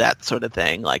loved that sort of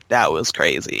thing. That was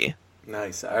crazy.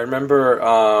 Nice. I remember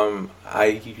I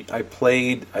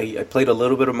played a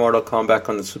little bit of Mortal Kombat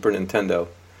on the Super Nintendo,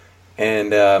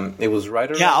 and it was right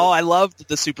around. Yeah. I loved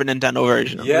the Super Nintendo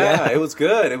version. Yeah, it was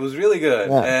good. It was really good,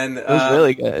 and it was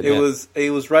really good. It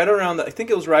was right around. I think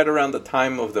it was right around the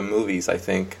time of the movies. I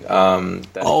think. I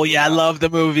love the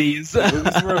movies. The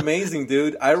movies were amazing,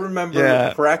 dude. I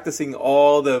remember practicing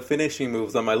all the finishing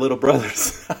moves on my little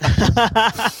brothers.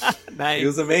 Nice. It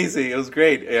was amazing. It was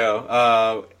great.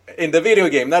 In the video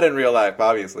game, not in real life,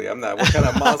 obviously. I'm not. What kind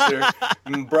of monster,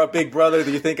 big brother,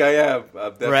 do you think I am?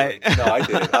 Right. No, I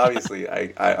didn't. Obviously, I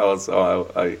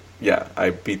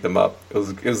beat them up. It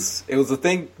was a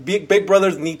thing. Big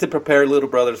brothers need to prepare little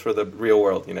brothers for the real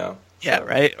world, Yeah,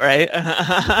 right.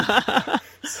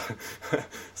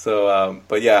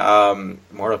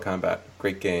 Mortal Kombat,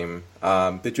 great game.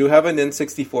 Did you have an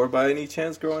N64 by any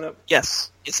chance growing up?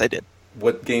 Yes, I did.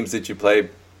 What games did you play?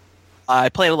 I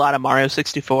played a lot of Mario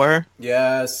 64.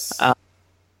 Yes.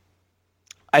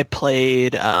 I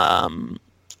played a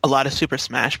lot of Super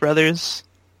Smash Brothers.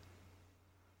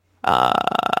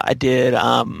 I did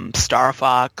Star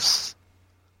Fox.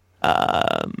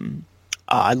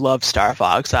 I love Star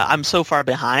Fox. I'm so far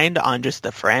behind on just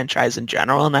the franchise in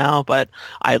general now, but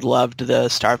I loved the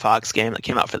Star Fox game that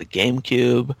came out for the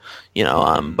GameCube.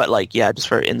 Just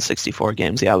for N64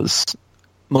 games, I was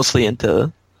mostly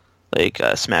into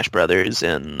Smash Brothers,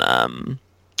 and I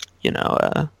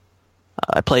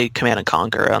played Command and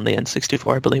Conquer on the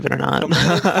N64, believe it or not. Command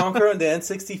and Conquer on the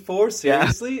N64?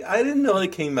 Seriously? Yeah. I didn't know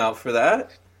it came out for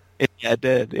that. It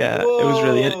did. Yeah, Whoa. It was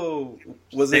really.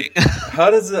 Was it?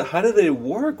 How did it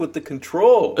work with the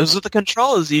control? It was with the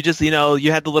controls. You just,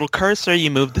 you had the little cursor. You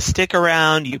move the stick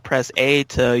around. You press A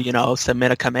to,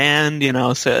 submit a command.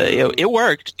 So it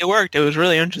worked. It worked. It was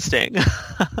really interesting.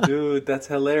 Dude, that's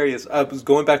hilarious. I was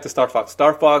going back to Star Fox.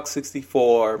 Star Fox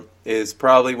 64 is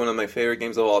probably one of my favorite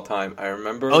games of all time. I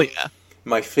remember. Oh yeah.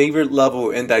 My favorite level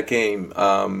in that game,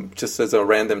 just as a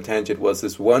random tangent, was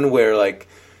this one where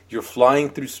you're flying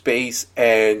through space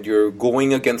and you're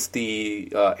going against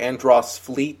the Andros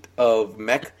fleet of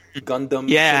mech Gundam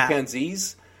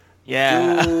chimpanzees.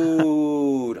 Yeah.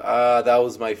 Dude, that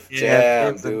was my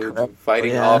jam, dude. Incredible.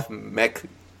 Fighting off mech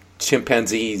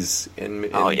chimpanzees in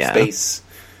space.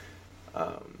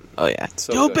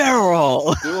 So Dual barrel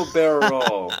roll. Dual barrel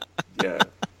roll. Yeah.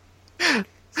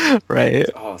 Right.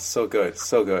 Oh, so good.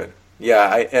 So good.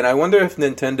 Yeah, I wonder if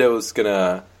Nintendo's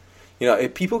gonna...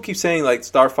 if people keep saying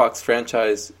Star Fox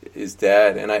franchise is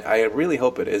dead, and I really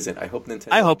hope it isn't. I hope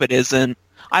Nintendo. I hope it isn't.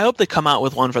 I hope they come out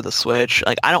with one for the Switch.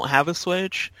 Like, I don't have a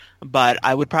Switch, but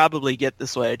I would probably get the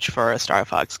Switch for a Star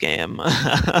Fox game.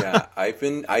 Yeah,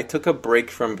 I took a break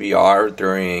from VR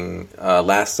during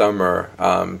last summer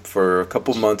for a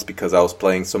couple months because I was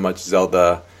playing so much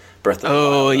Zelda Breath of the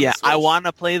Wild. Oh, yeah, I want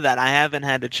to play that. I haven't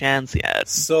had a chance yet.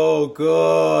 So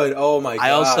good. Oh my god.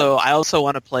 I also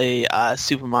want to play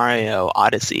Super Mario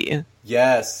Odyssey.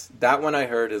 Yes, that one I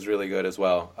heard is really good as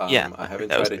well. Yeah, I haven't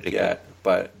tried it yet,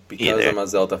 but because I'm a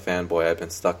Zelda fanboy, I've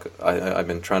been stuck. I've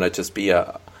been trying to just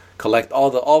collect all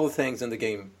the things in the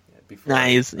game before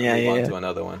I move on to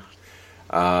another one.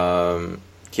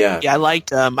 Yeah, I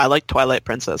liked Twilight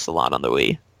Princess a lot on the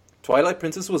Wii. Twilight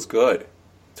Princess was good.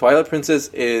 Twilight Princess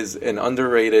is an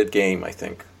underrated game, I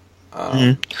think.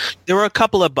 There were a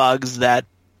couple of bugs that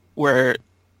were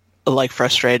like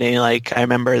frustrating. Like, I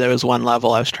remember there was one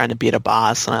level I was trying to beat a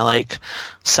boss and I like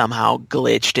somehow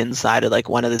glitched inside of like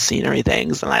one of the scenery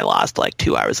things and I lost like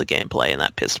 2 hours of gameplay and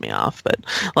that pissed me off. But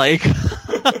like,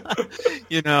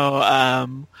 you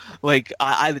know, like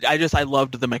I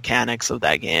loved the mechanics of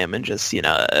that game and just, you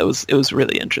know, it was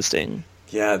really interesting.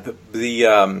 Yeah,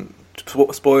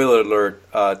 spoiler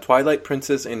alert, Twilight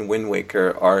Princess and Wind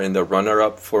Waker are in the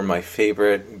runner-up for my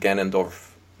favorite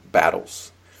Ganondorf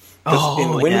battles.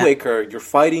 In Wind Waker, you're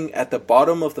fighting at the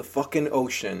bottom of the fucking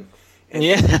ocean. And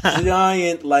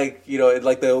giant, like, you know,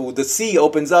 like the sea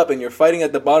opens up and you're fighting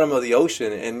at the bottom of the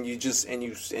ocean and you just, and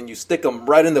you stick them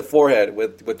right in the forehead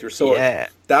with your sword. Yeah.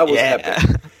 That was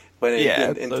epic. But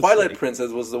in Twilight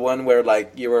Princess was the one where,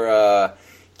 like,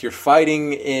 you're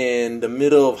fighting in the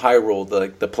middle of Hyrule,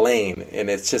 the plain, and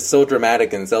it's just so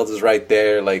dramatic. And Zelda's right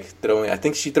there, like throwing. I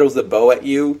think she throws the bow at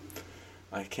you.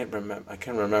 I can't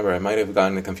remember. I might have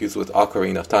gotten confused with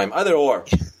Ocarina of Time. Either or,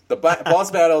 the boss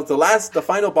battles, the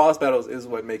final boss battles, is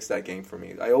what makes that game for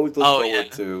me. I always look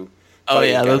forward to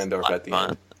fighting Ganondorf at the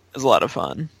end. It was a lot of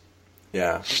fun.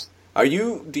 Yeah.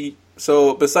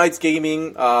 So besides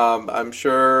gaming, I'm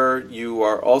sure you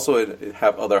are also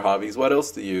have other hobbies. What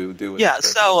else do you do?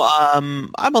 So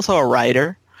I'm also a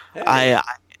writer. Hey.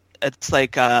 It's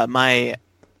like my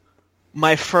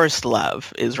first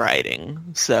love is writing.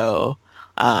 So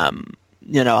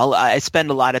you know, I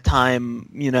spend a lot of time,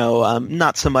 you know,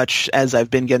 not so much as I've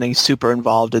been getting super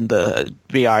involved in the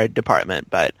VR department,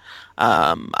 but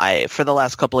for the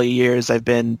last couple of years, I've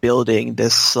been building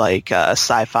this like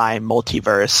sci-fi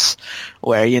multiverse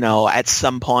where, you know, at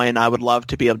some point I would love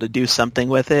to be able to do something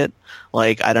with it.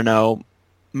 Like, I don't know,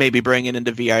 maybe bring it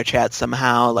into VR chat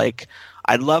somehow. Like,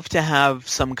 I'd love to have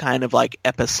some kind of like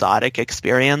episodic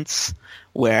experience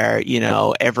where, you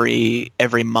know, every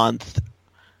month,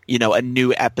 you know, a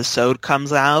new episode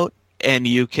comes out and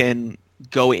you can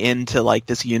go into like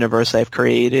this universe I've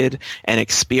created and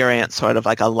experience sort of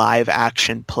like a live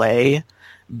action play,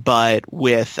 but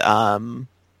with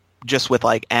just with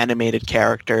like animated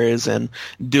characters and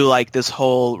do like this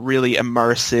whole really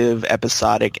immersive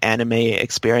episodic anime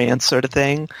experience sort of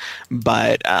thing.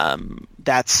 But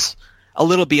that's a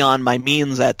little beyond my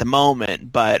means at the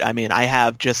moment. But I mean, I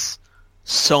have just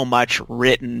so much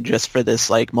written just for this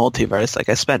like multiverse. Like,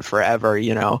 I spent forever,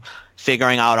 you know,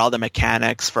 figuring out all the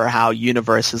mechanics for how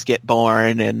universes get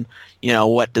born and, you know,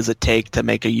 what does it take to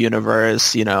make a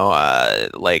universe, you know,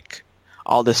 like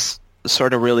all this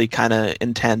sort of really kind of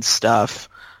intense stuff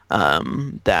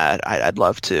that I'd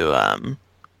love to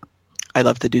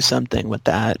do something with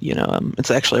that, you know.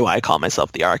 It's actually why I call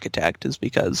myself the architect, is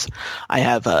because I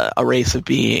have a race of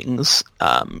beings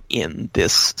in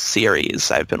this series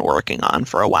I've been working on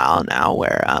for a while now,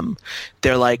 where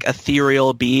they're like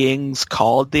ethereal beings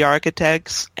called the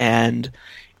architects, and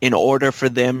in order for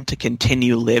them to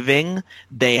continue living,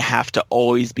 they have to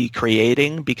always be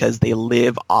creating because they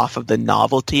live off of the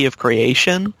novelty of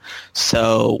creation.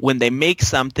 So when they make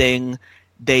something,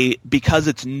 because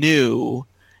it's new,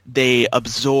 they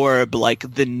absorb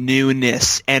like the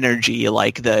newness energy,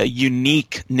 like the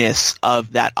uniqueness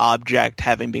of that object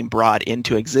having been brought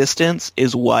into existence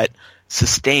is what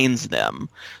sustains them.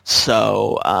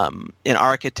 So an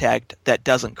architect that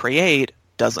doesn't create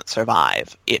doesn't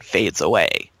survive. It fades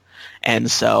away.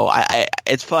 And so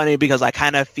it's funny because I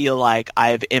kind of feel like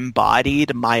I've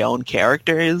embodied my own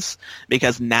characters,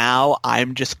 because now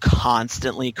I'm just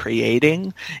constantly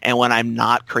creating. And when I'm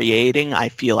not creating, I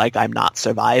feel like I'm not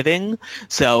surviving.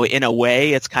 So in a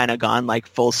way, it's kind of gone like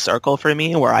full circle for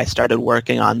me, where I started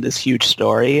working on this huge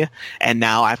story. And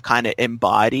now I've kind of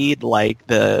embodied like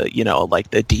the, you know,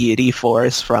 like the deity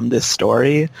force from this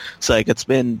story. So like it's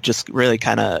been just really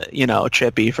kind of, you know,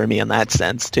 trippy for me in that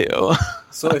sense too.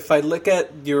 So if I look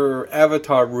at your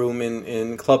avatar room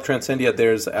in Club Transcendia,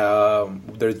 there's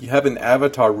you have an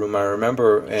avatar room, I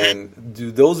remember. And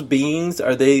do those beings,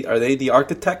 are they the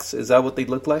architects? Is that what they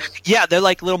look like? Yeah, they're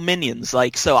like little minions.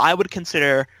 Like, so I would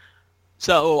consider.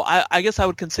 So I guess I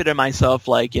would consider myself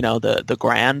like, the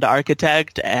grand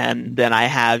architect, and then I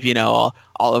have,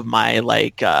 all of my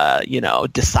like,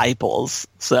 disciples.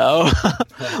 So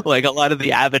like a lot of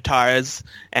the avatars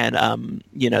and,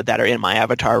 that are in my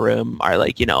avatar room are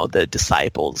like, the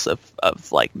disciples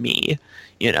of like me,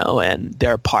 and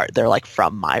they're like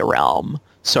from my realm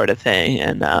sort of thing.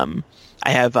 And I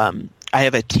have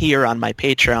a tier on my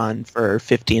Patreon for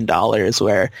 $15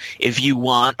 where if you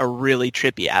want a really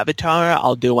trippy avatar,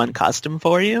 I'll do one custom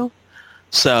for you.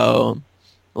 So,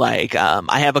 like,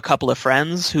 I have a couple of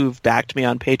friends who've backed me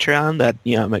on Patreon that,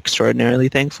 I'm extraordinarily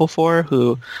thankful for,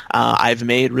 who I've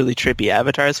made really trippy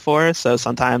avatars for. So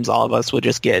sometimes all of us will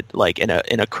just get, like, in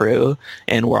a crew,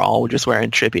 and we're all just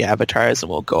wearing trippy avatars, and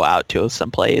we'll go out to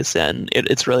some place, and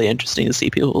it's really interesting to see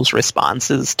people's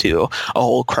responses to a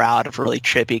whole crowd of really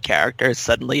trippy characters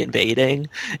suddenly invading,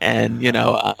 and,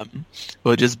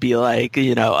 we'll just be, like,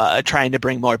 trying to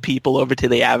bring more people over to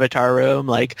the avatar room,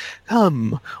 like,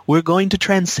 come, we're going to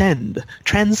transcend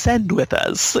with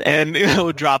us, and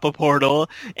drop a portal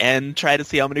and try to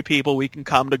see how many people we can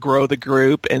come to grow the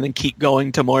group, and then keep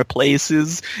going to more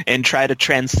places and try to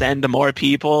transcend to more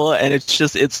people. And it's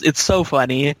just it's so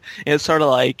funny. It's sort of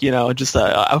like just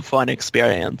a fun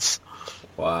experience.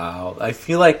 Wow, I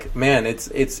feel like, man,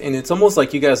 it's almost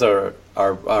like you guys are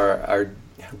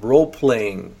role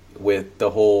playing with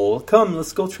the whole, come,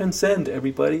 let's go transcend,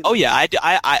 everybody. Oh yeah,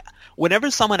 I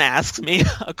whenever someone asks me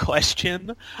a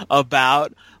question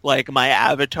about like my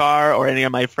avatar or any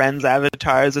of my friends'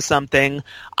 avatars or something,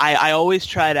 I always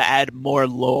try to add more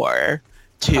lore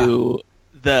to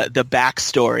the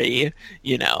backstory.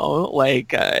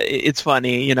 Like it's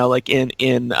funny, like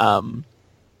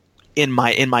in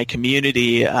my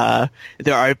community, there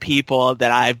are people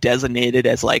that I've designated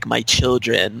as like my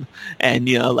children, and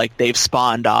like they've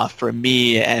spawned off from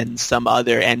me and some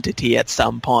other entity at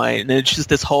some point, and it's just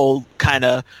this whole kind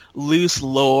of loose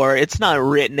lore. It's not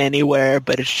written anywhere,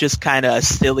 but it's just kind of a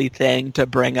silly thing to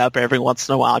bring up every once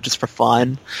in a while just for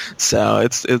fun. So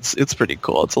it's pretty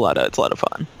cool. It's a lot of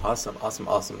fun.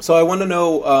 Awesome. So I want to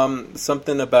know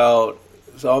something about.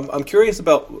 So I'm curious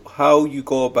about how you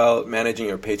go about managing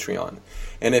your Patreon.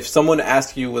 And if someone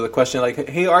asks you with a question like,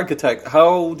 hey, architect,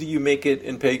 how do you make it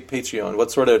in Patreon? What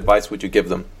sort of advice would you give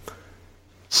them?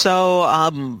 So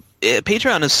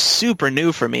Patreon is super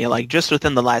new for me. Like just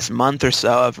within the last month or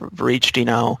so, I've reached, I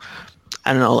don't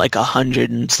know, like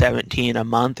 117 a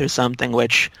month or something,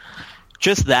 which...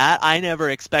 just that, I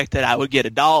never expected I would get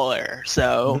 $1.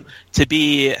 So to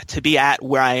be at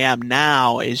where I am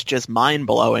now is just mind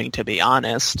blowing, to be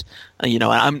honest. And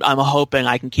I'm hoping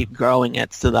I can keep growing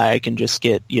it so that I can just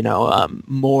get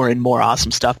more and more awesome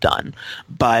stuff done.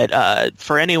 But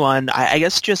for anyone, I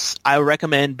guess I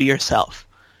recommend be yourself.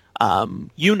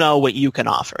 What you can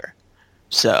offer.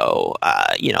 So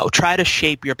try to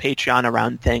shape your Patreon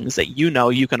around things that you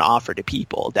can offer to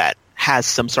people that has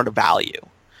some sort of value.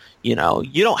 You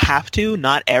don't have to.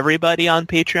 Not everybody on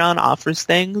Patreon offers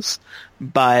things,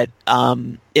 but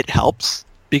it helps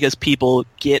because people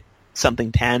get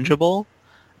something tangible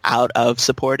out of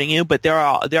supporting you. But there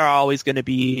are always going to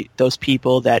be those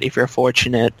people that, if you're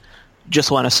fortunate,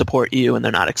 just want to support you and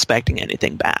they're not expecting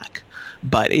anything back.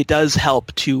 But it does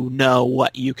help to know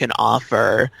what you can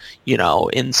offer,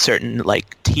 in certain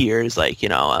like tiers. Like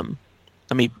I'll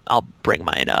bring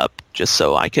mine up just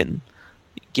so I can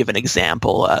give an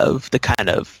example of the kind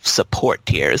of support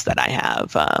tiers that I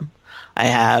have. I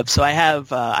have a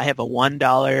 $1,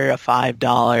 a $5,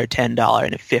 $10,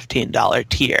 and a $15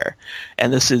 tier,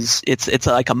 and it's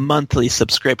like a monthly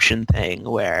subscription thing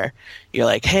where you're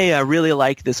like, hey, I really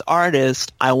like this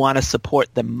artist, I want to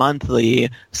support them monthly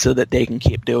so that they can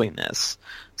keep doing this.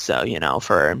 So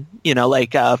for the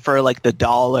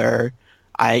 $1.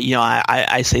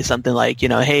 I say something like,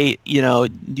 hey,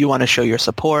 you want to show your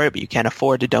support, but you can't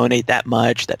afford to donate that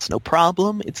much. That's no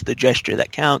problem. It's the gesture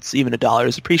that counts. Even $1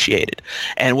 is appreciated.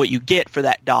 And what you get for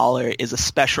that $1 is a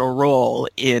special role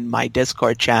in my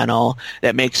Discord channel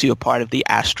that makes you a part of the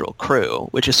Astral Crew,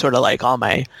 which is sort of like all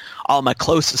my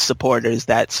closest supporters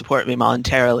that support me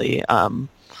monetarily.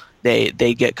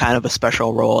 They get kind of a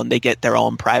special role, and they get their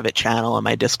own private channel on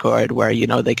my Discord where,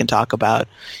 they can talk about,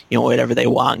 whatever they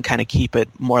want and kind of keep it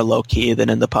more low key than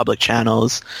in the public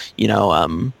channels,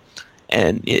 one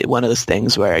of those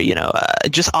things where,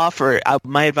 just offer,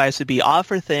 my advice would be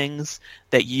offer things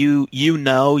that you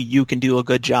can do a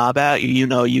good job at,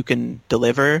 you can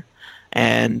deliver,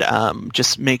 and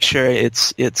just make sure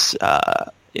it's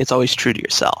always true to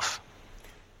yourself.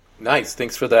 Nice.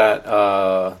 Thanks for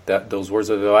those words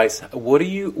of advice.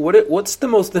 What's the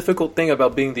most difficult thing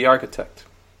about being the architect?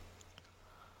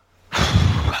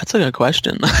 That's a good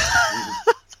question.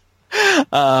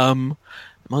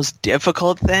 Most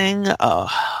difficult thing?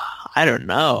 I don't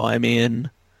know. I mean,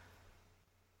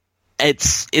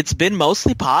 it's been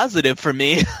mostly positive for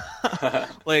me.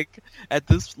 At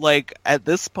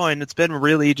this point, it's been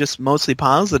really just mostly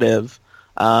positive.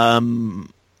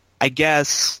 I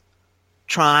guess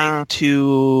trying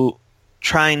to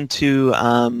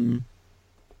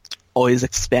always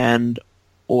expand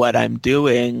what I'm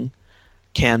doing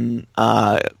can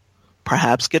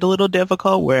perhaps get a little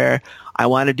difficult, where I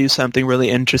want to do something really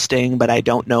interesting, but I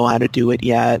don't know how to do it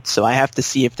yet. So I have to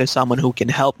see if there's someone who can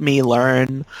help me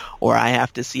learn, or I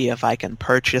have to see if I can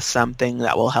purchase something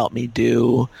that will help me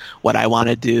do what I want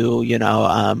to do.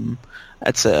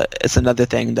 It's another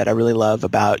thing that I really love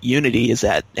about Unity, is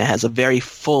that it has a very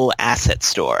full asset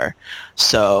store.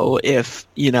 So if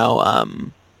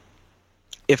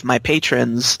my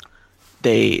patrons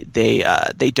they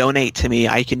donate to me,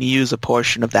 I can use a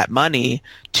portion of that money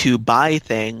to buy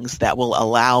things that will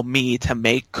allow me to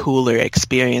make cooler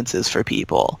experiences for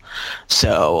people.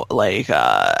 So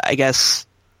I guess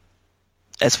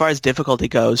as far as difficulty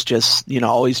goes, just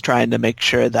always trying to make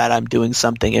sure that I'm doing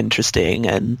something interesting,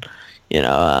 and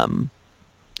I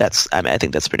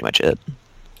think that's pretty much it.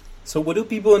 So what do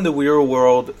people in the real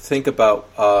world think about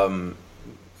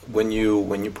when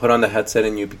you put on the headset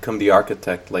and you become the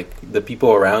architect? Like, the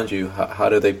people around you, how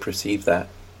do they perceive that?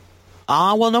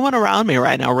 Well, no one around me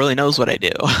right now really knows what I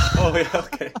do. Oh, yeah,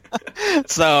 okay.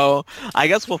 So I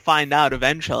guess we'll find out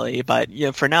eventually. But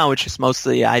for now, it's just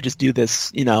mostly I just do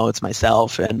this. It's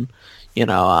myself, and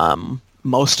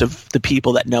most of the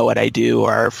people that know what I do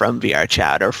are from VR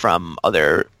Chat or from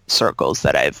other circles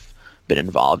that I've been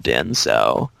involved in.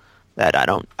 So that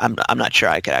I'm not sure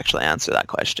I could actually answer that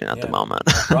question at the moment.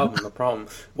 No problem.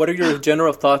 What are your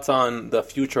general thoughts on the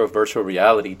future of virtual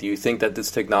reality? Do you think that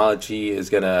this technology is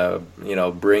going to,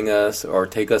 bring us or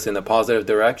take us in a positive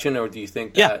direction, or do you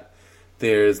think that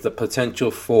there's the potential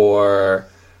for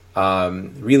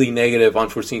really negative,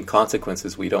 unforeseen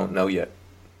consequences we don't know yet?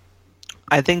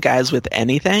 I think, as with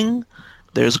anything,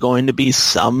 there's going to be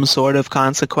some sort of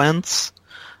consequence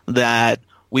that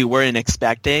we weren't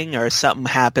expecting, or something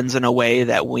happens in a way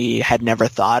that we had never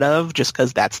thought of, just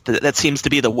because that seems to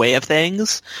be the way of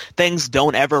things. Things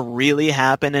don't ever really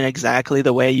happen in exactly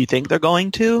the way you think they're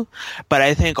going to, but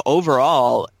I think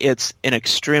overall it's an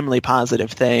extremely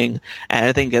positive thing, and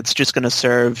I think it's just going to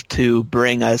serve to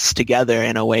bring us together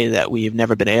in a way that we've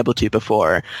never been able to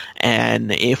before. And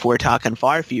if we're talking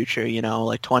far future,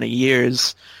 like 20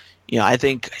 years, I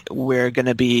think we're going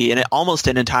to be almost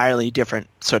an entirely different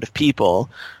sort of people,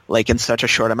 in such a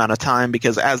short amount of time,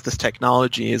 because as this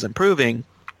technology is improving,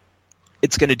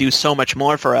 it's going to do so much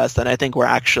more for us than I think we're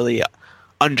actually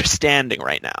understanding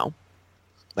right now.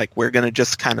 We're going to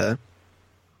just kind of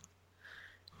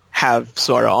have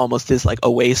sort of almost this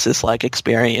Oasis-like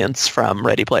experience from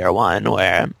Ready Player One,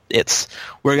 where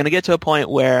we're going to get to a point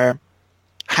where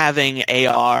having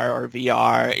AR or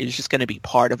VR is just going to be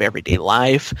part of everyday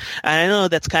life. And I know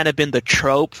that's kind of been the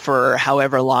trope for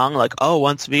however long,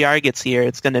 once VR gets here,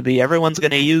 it's going to be, everyone's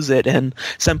going to use it, and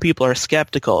some people are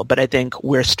skeptical. But I think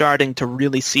we're starting to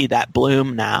really see that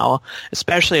bloom now,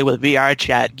 especially with VR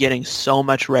Chat getting so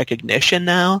much recognition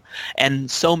now, and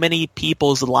so many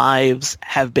people's lives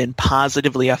have been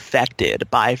positively affected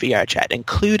by VR Chat,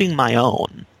 including my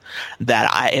own,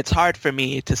 that it's hard for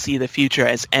me to see the future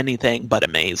as anything but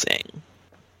amazing.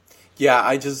 Yeah,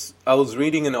 I was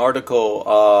reading an article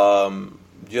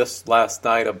just last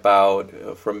night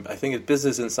about from, I think it's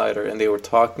Business Insider, and they were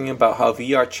talking about how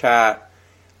VR Chat,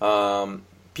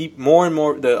 more and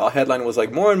more, the headline was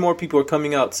more and more people are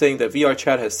coming out saying that VR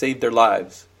Chat has saved their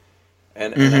lives.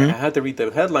 And I had to read the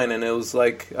headline, and it was and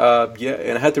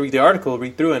I had to read the article,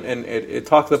 read through it, and it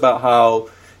talked about how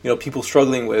people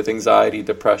struggling with anxiety,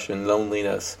 depression,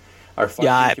 loneliness are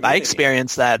finding community. I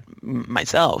experienced that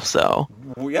myself, so.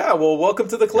 Yeah, well, welcome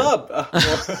to the club.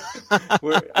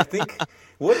 I think,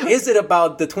 what is it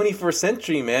about the 21st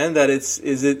century, man, that is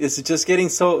it just getting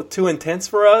too intense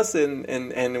for us, and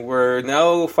we're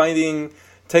now finding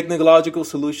technological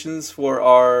solutions for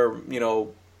our,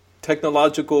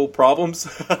 technological problems?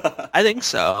 I think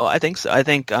so. I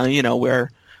think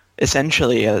we're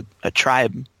essentially a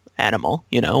tribe animal,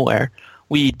 where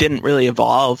we didn't really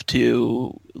evolve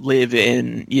to live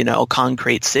in,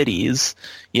 concrete cities.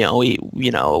 We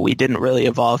didn't really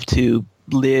evolve to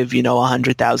live,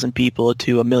 100,000 people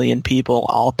to 1,000,000 people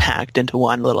all packed into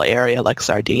one little area like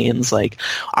sardines. Like,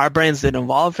 our brains didn't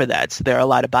evolve for that. So there are a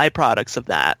lot of byproducts of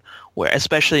that, where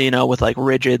especially, with like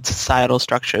rigid societal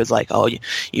structures, like, oh,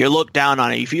 you're looked down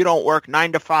on it. If you don't work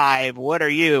 9 to 5, what are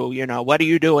you, what are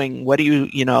you doing? What are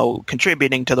you,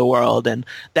 contributing to the world? And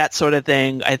that sort of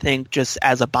thing, I think just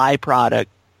as a byproduct,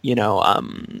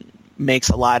 makes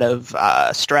a lot of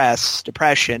stress,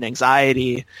 depression,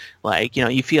 anxiety. Like,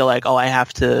 you feel like, oh, I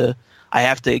have to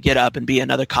get up and be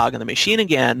another cog in the machine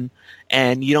again,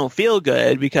 and you don't feel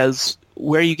good because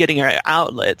where are you getting your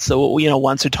outlet? So,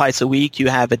 once or twice a week you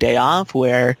have a day off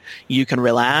where you can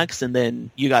relax, and then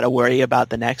you got to worry about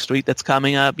the next week that's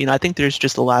coming up. I think there's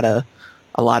just a lot of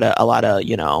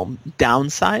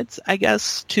downsides, I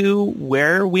guess, to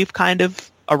where we've kind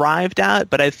of arrived at.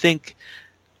 But I think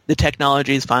the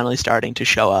technology is finally starting to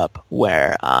show up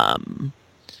where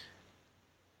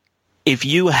if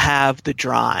you have the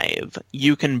drive,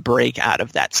 you can break out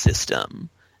of that system,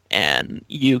 and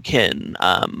you can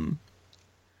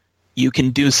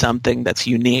do something that's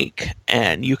unique,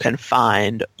 and you can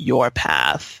find your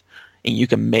path, and you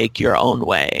can make your own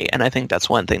way. And I think that's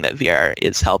one thing that VR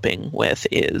is helping with,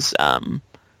 is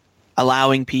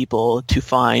allowing people to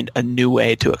find a new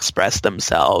way to express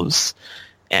themselves,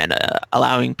 and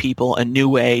allowing people a new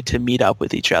way to meet up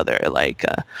with each other. Like,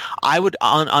 I would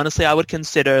honestly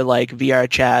consider like VR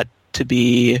chat to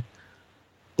be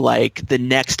like the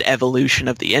next evolution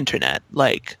of the internet.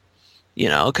 Like,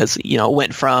 because it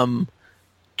went from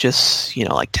just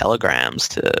like telegrams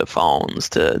to phones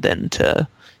to then to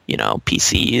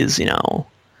PCs,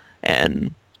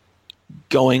 and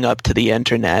going up to the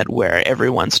internet where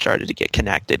everyone started to get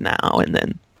connected now, and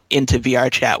then into VR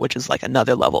chat, which is like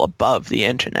another level above the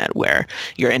internet, where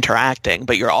you're interacting,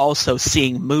 but you're also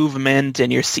seeing movement,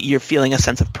 and you're feeling a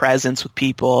sense of presence with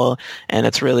people, and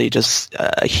it's really just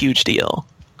a huge deal.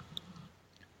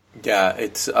 Yeah,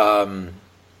 it's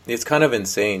kind of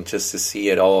insane just to see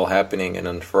it all happening and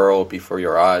unfurl before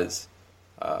your eyes.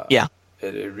 Yeah,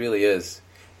 it really is,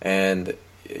 and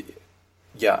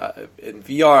yeah, and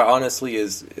VR honestly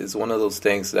is one of those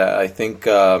things that I think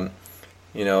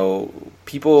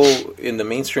people in the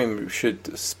mainstream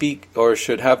should speak or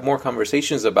should have more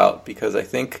conversations about, because I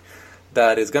think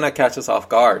that is going to catch us off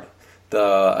guard.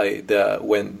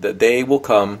 When the day will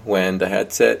come when the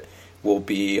headset will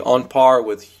be on par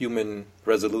with human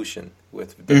resolution,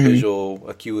 with the visual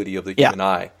acuity of the human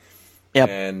eye. Yep.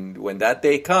 And when that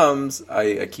day comes,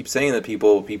 I keep saying that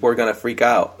people are going to freak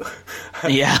out.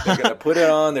 Yeah. They're going to put it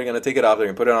on, they're going to take it off, they're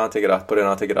going to put it on, take it off, put it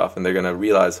on, take it off, and they're going to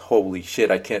realize, holy shit,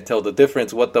 I can't tell the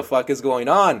difference. What the fuck is going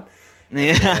on?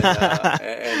 Yeah.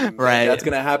 And right. That's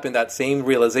going to happen. That same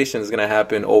realization is going to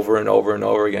happen over and over and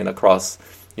over again across,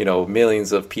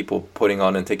 millions of people putting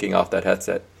on and taking off that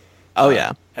headset. Oh,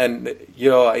 yeah. And,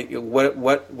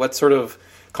 what sort of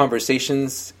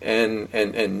conversations and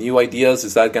new ideas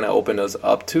is that going to open us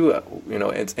up to?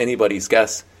 It's anybody's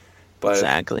guess, but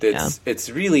exactly, it's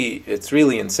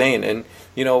really insane. And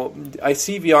I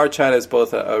see VR chat as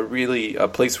both a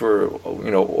place for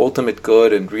ultimate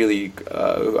good and really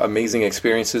amazing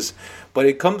experiences, but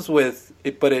it comes with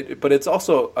it. But it's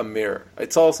also a mirror.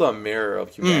 It's also a mirror of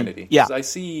humanity. Yeah, 'cause I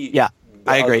see. Yeah,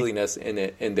 the I agree. ugliness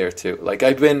in there too. Like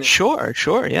I've been sure,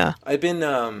 yeah. I've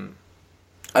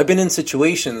been in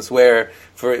situations where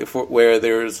where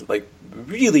there's like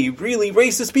really, really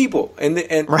racist people, and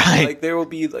right. like there will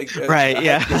be like right, I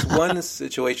yeah. had this one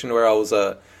situation where I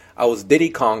was Diddy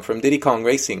Kong from Diddy Kong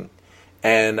Racing,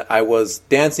 and I was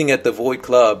dancing at the Void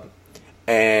Club,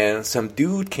 and some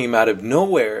dude came out of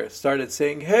nowhere, started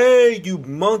saying, "Hey, you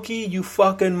monkey, you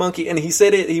fucking monkey," and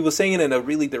he was saying it in a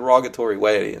really derogatory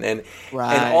way, and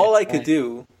all I could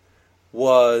do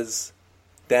was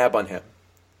dab on him.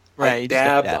 Right, I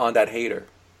dabbed on that hater,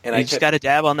 and you just got to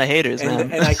dab on the haters,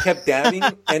 man. And I kept dabbing,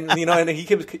 and and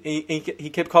he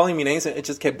kept calling me names, and it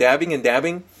just kept dabbing and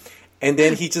dabbing, and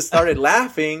then he just started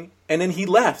laughing, and then he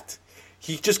left.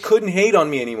 He just couldn't hate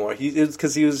on me anymore.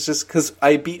 Because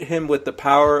I beat him with the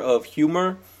power of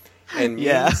humor and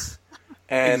memes,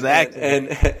 and exactly,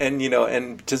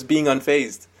 and just being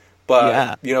unfazed.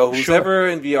 But who's ever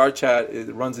in VR chat,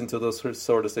 it runs into those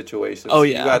sort of situations. Oh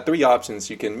yeah, you got 3 options: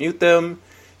 you can mute them,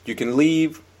 you can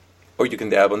leave, or you can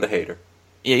dab on the hater.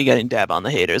 Yeah, you got to dab on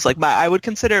the haters. Like I would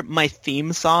consider my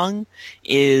theme song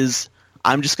is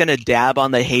 "I'm Just Gonna Dab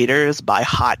on the Haters" by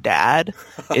Hot Dad.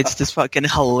 It's this fucking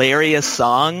hilarious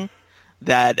song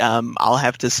that I'll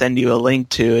have to send you a link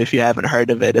to if you haven't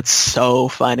heard of it. It's so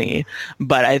funny.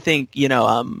 But I think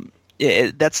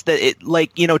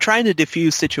trying to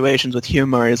diffuse situations with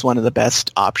humor is one of the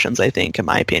best options, I think, in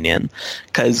my opinion,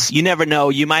 because you never know.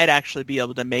 You might actually be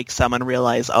able to make someone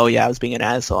realize, oh yeah, I was being an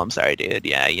asshole. I'm sorry, dude.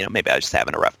 Yeah, maybe I was just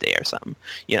having a rough day or something.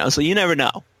 So you never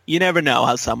know. You never know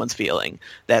how someone's feeling,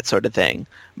 that sort of thing.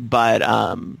 But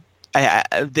the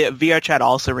VR chat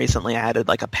also recently added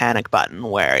like a panic button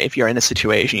where if you're in a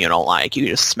situation you don't like, you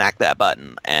just smack that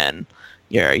button and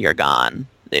you're gone.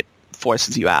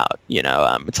 Forces you out.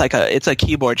 It's a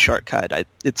keyboard shortcut.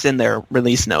 It's in their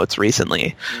release notes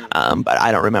recently, but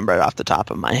I don't remember it off the top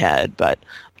of my head. But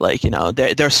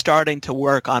they're starting to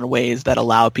work on ways that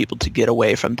allow people to get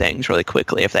away from things really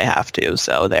quickly if they have to.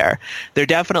 So they're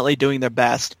definitely doing their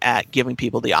best at giving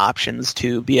people the options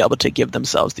to be able to give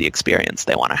themselves the experience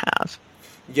they want to have.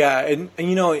 Yeah,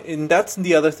 and that's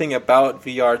the other thing about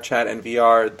VR chat and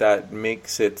VR that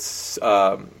makes it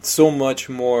so much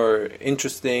more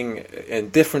interesting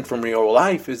and different from real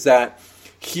life is that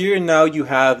here now you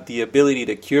have the ability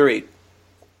to curate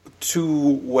to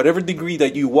whatever degree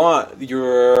that you want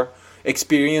your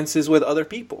experiences with other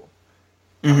people.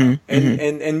 Mm-hmm,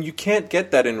 and you can't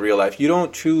get that in real life. You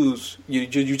don't choose. You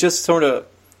just sort of,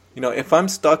 if I'm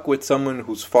stuck with someone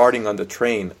who's farting on the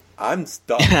train, I'm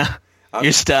stuck. Yeah.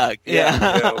 You're stuck.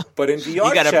 Yeah. But in VR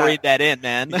you got to chat, breathe that in,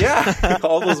 man. Yeah,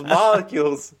 all those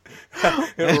molecules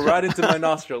right into my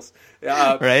nostrils.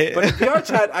 Right. But in VR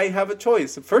chat, I have a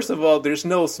choice. First of all, there's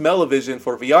no smell-o-vision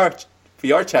for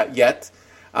VR chat yet.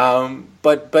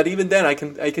 But even then, I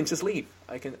can just leave.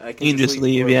 I can just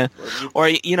leave, yeah. Or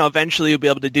eventually you'll be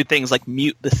able to do things like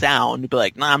mute the sound. You'll be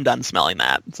like, nah, I'm done smelling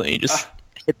that. So you just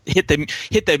hit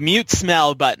the mute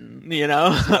smell button.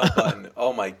 Smell button.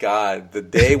 Oh my God! The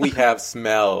day we have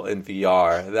smell in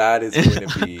VR, that is going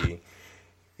to be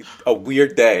a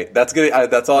weird day. That's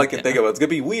all I can think about. It's gonna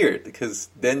be weird because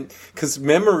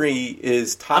memory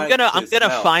is tied. I'm gonna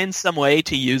find some way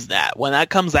to use that when that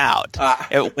comes out.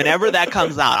 Whenever that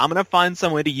comes out, I'm gonna find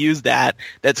some way to use that.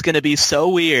 That's gonna be so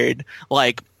weird,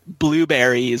 like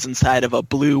blueberries inside of a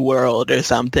blue world or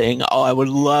something. Oh, I would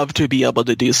love to be able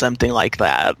to do something like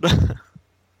that.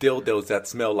 Dildos that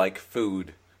smell like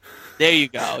food. There you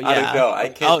go. Yeah. I don't know. I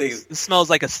can't think. It smells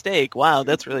like a steak. Wow,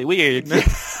 that's really weird.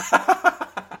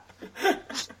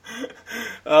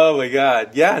 Oh my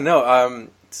God. Yeah, no,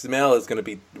 smell is going to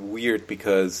be weird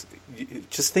because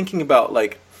just thinking about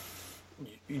like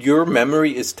your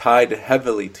memory is tied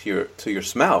heavily to your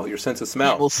smell, your sense of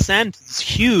smell. Well, scent is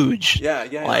huge. Yeah.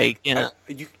 Like,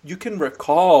 you can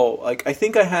recall, like I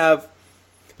think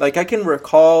I can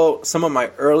recall some of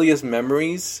my earliest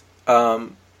memories.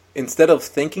 Instead of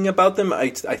thinking about them, I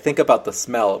think about the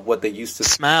smell of what they used to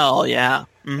smell. Yeah,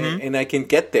 mm-hmm. and I can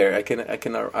get there. I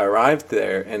can arrive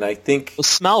there, and I think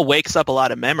smell wakes up a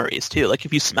lot of memories too. Like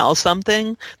if you smell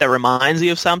something that reminds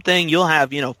you of something, you'll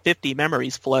have 50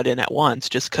 memories flood in at once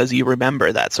just because you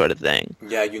remember that sort of thing.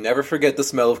 Yeah, you never forget the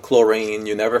smell of chlorine.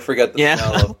 You never forget the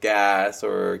smell of gas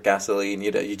or gasoline.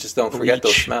 You just don't forget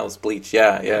those smells. Bleach.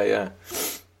 Yeah.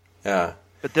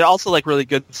 But they're also like really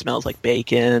good smells like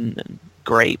bacon and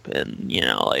grape and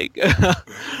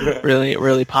really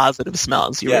really positive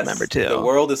smells you remember too. The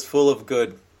world is full of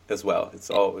good as well. It's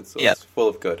full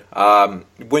of good.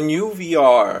 When you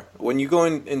go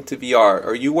into VR,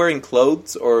 are you wearing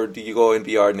clothes or do you go in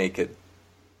VR naked?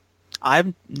 I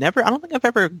don't think I've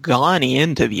ever gone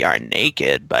into VR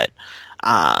naked, but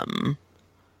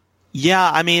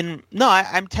yeah, I mean, no,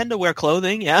 I tend to wear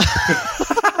clothing, yeah.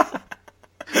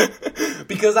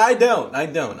 Because I don't.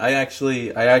 I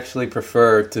actually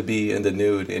prefer to be in the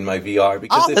nude in my VR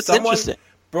because if someone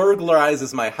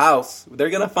burglarizes my house, they're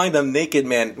gonna find a naked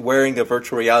man wearing a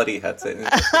virtual reality headset and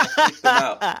it's gonna freak them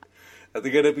out.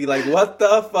 They're gonna be like, "What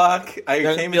the fuck? I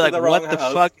came into the wrong house. What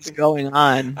the fuck is going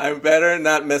on? I better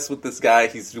not mess with this guy.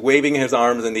 He's waving his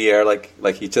arms in the air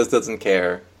like he just doesn't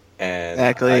care, and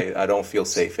exactly. I don't feel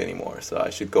safe anymore. So I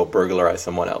should go burglarize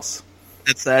someone else."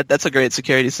 That's a great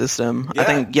security system. Yeah. I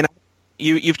think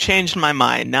you've changed my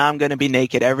mind. Now I'm going to be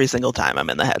naked every single time I'm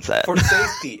in the headset. For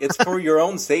safety. It's for your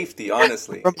own safety,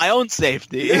 honestly. For my own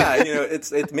safety. Yeah,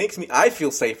 it makes me. I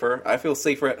feel safer. I feel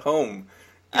safer at home.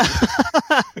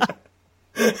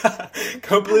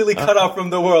 Completely cut off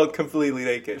from the world, completely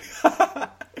naked.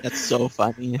 That's so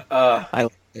funny. I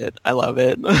love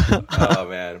it. Oh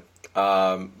man.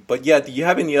 But yeah, do you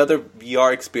have any other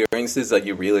VR experiences that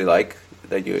you really like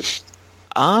that you?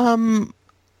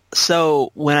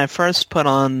 So when I first put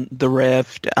on the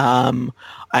Rift,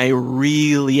 I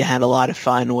really had a lot of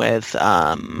fun with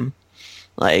Robo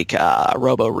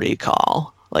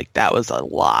Recall. Like, that was a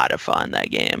lot of fun, that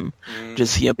game.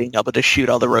 Just, being able to shoot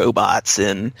all the robots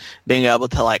and being able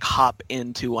to, like, hop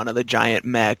into one of the giant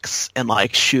mechs and,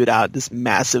 like, shoot out this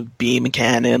massive beam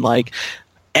cannon. Like,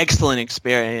 excellent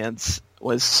experience.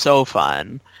 Was so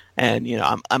fun. And,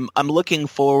 I'm looking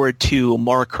forward to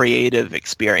more creative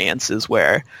experiences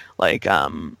where, like,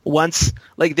 once,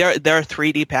 like, there are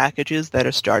 3D packages that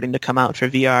are starting to come out for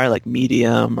VR, like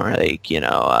Medium or, like,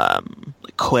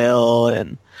 like Quill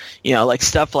and, like,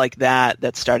 stuff like that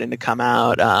that's starting to come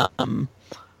out.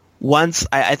 Once,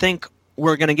 I think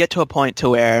we're going to get to a point to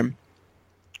where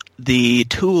the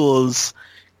tools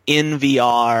in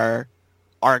VR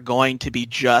are going to be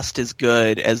just as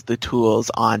good as the tools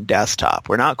on desktop.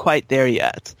 We're not quite there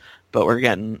yet, but we're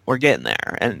getting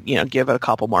there. And, give it a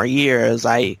couple more years,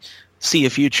 I see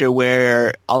a future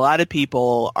where a lot of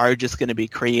people are just going to be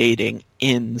creating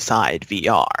inside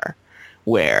VR,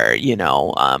 where, you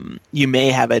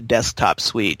may have a desktop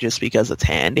suite just because it's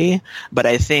handy, but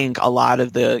I think a lot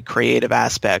of the creative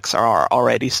aspects are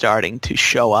already starting to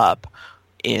show up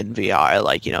in VR,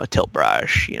 like, Tilt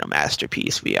Brush,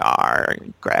 Masterpiece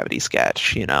VR, Gravity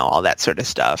Sketch, all that sort of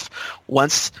stuff.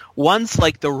 Once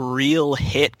like the real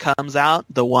hit comes out,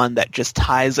 the one that just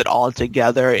ties it all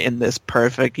together in this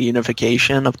perfect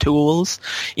unification of tools,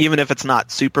 even if it's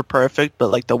not super perfect, but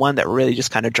like the one that really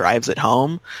just kind of drives it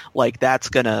home, like that's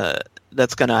gonna,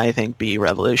 I think, be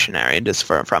revolutionary just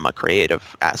from a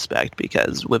creative aspect,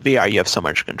 because with VR you have so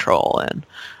much control, and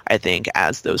I think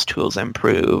as those tools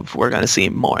improve, we're going to see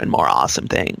more and more awesome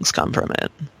things come from it.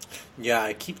 Yeah,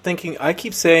 I keep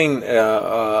saying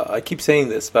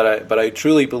this, but I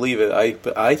truly believe it.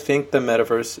 I think the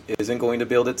metaverse isn't going to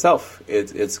build itself.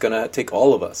 It's going to take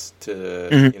all of us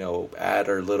to add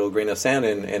our little grain of sand,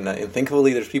 and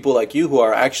thankfully there's people like you who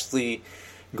are actually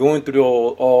going through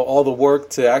all the work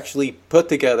to actually put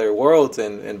together worlds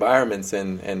and environments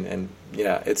and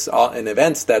it's all in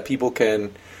events that people can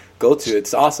go to.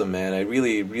 It's awesome, man. I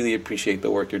really, really appreciate the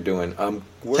work you're doing.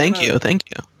 Thank you.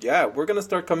 Yeah, we're gonna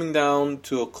start coming down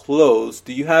to a close.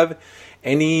 Do you have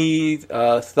any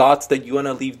thoughts that you want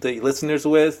to leave the listeners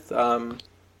with? I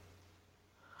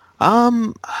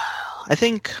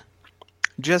think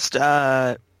just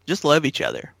love each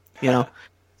other.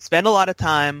 Spend a lot of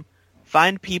time.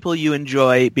 Find people you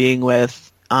enjoy being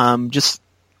with. Just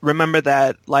remember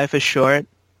that life is short,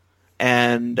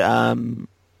 and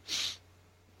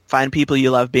find people you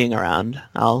love being around.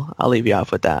 I'll leave you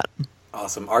off with that.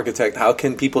 Awesome. Architect, how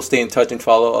can people stay in touch and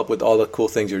follow up with all the cool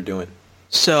things you're doing?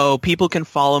 So people can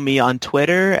follow me on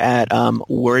Twitter at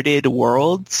Worded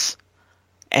Worlds,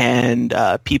 and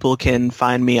people can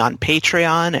find me on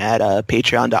Patreon at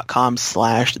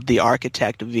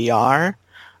patreon.com/thearchitectvr.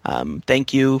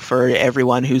 Thank you for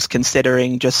everyone who's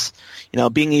considering just,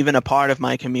 being even a part of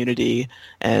my community.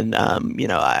 And,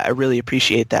 I really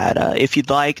appreciate that. If you'd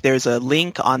like, there's a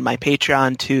link on my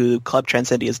Patreon to Club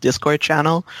Transcendia's Discord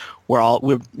channel.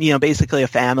 We're basically a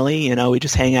family. We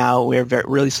just hang out. We're a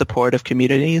really supportive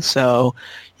community. So,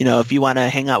 if you want to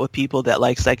hang out with people that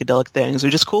like psychedelic things or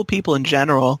just cool people in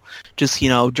general, just,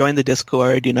 join the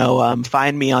Discord.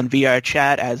 Find me on VR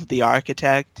Chat as The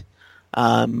Architect.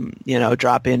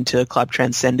 Drop into Club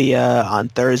Transcendia on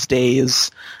Thursdays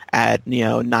at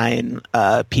 9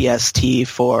 PST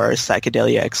for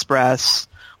Psychedelia Express,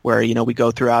 where we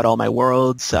go throughout all my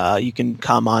worlds. You can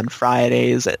come on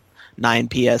Fridays at 9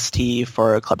 PST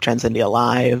for Club Transcendia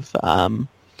Live,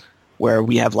 where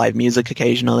we have live music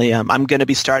occasionally. I'm going to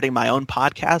be starting my own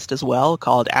podcast as well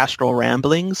called Astral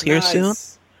Ramblings here soon.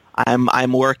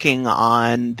 I'm working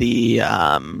on the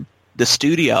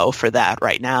studio for that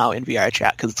right now in VR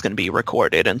Chat, because it's going to be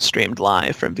recorded and streamed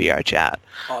live from VR Chat.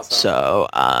 Awesome. So,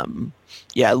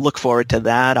 look forward to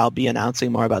that. I'll be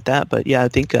announcing more about that. But yeah, I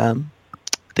think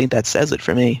that says it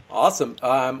for me. Awesome.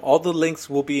 All the links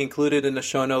will be included in the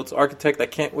show notes. Architect, I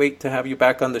can't wait to have you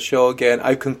back on the show again.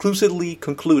 I've conclusively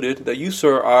concluded that you,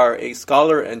 sir, are a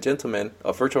scholar and gentleman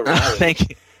of virtual reality. Thank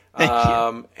you. Thank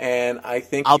you. And I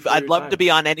think I'd love to be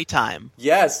on any time.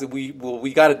 Yes, we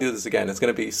got to do this again. It's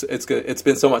good. It's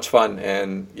been so much fun,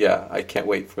 and yeah, I can't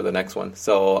wait for the next one.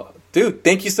 So, dude,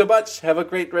 thank you so much. Have a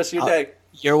great rest of your day.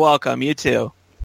 You're welcome. You too.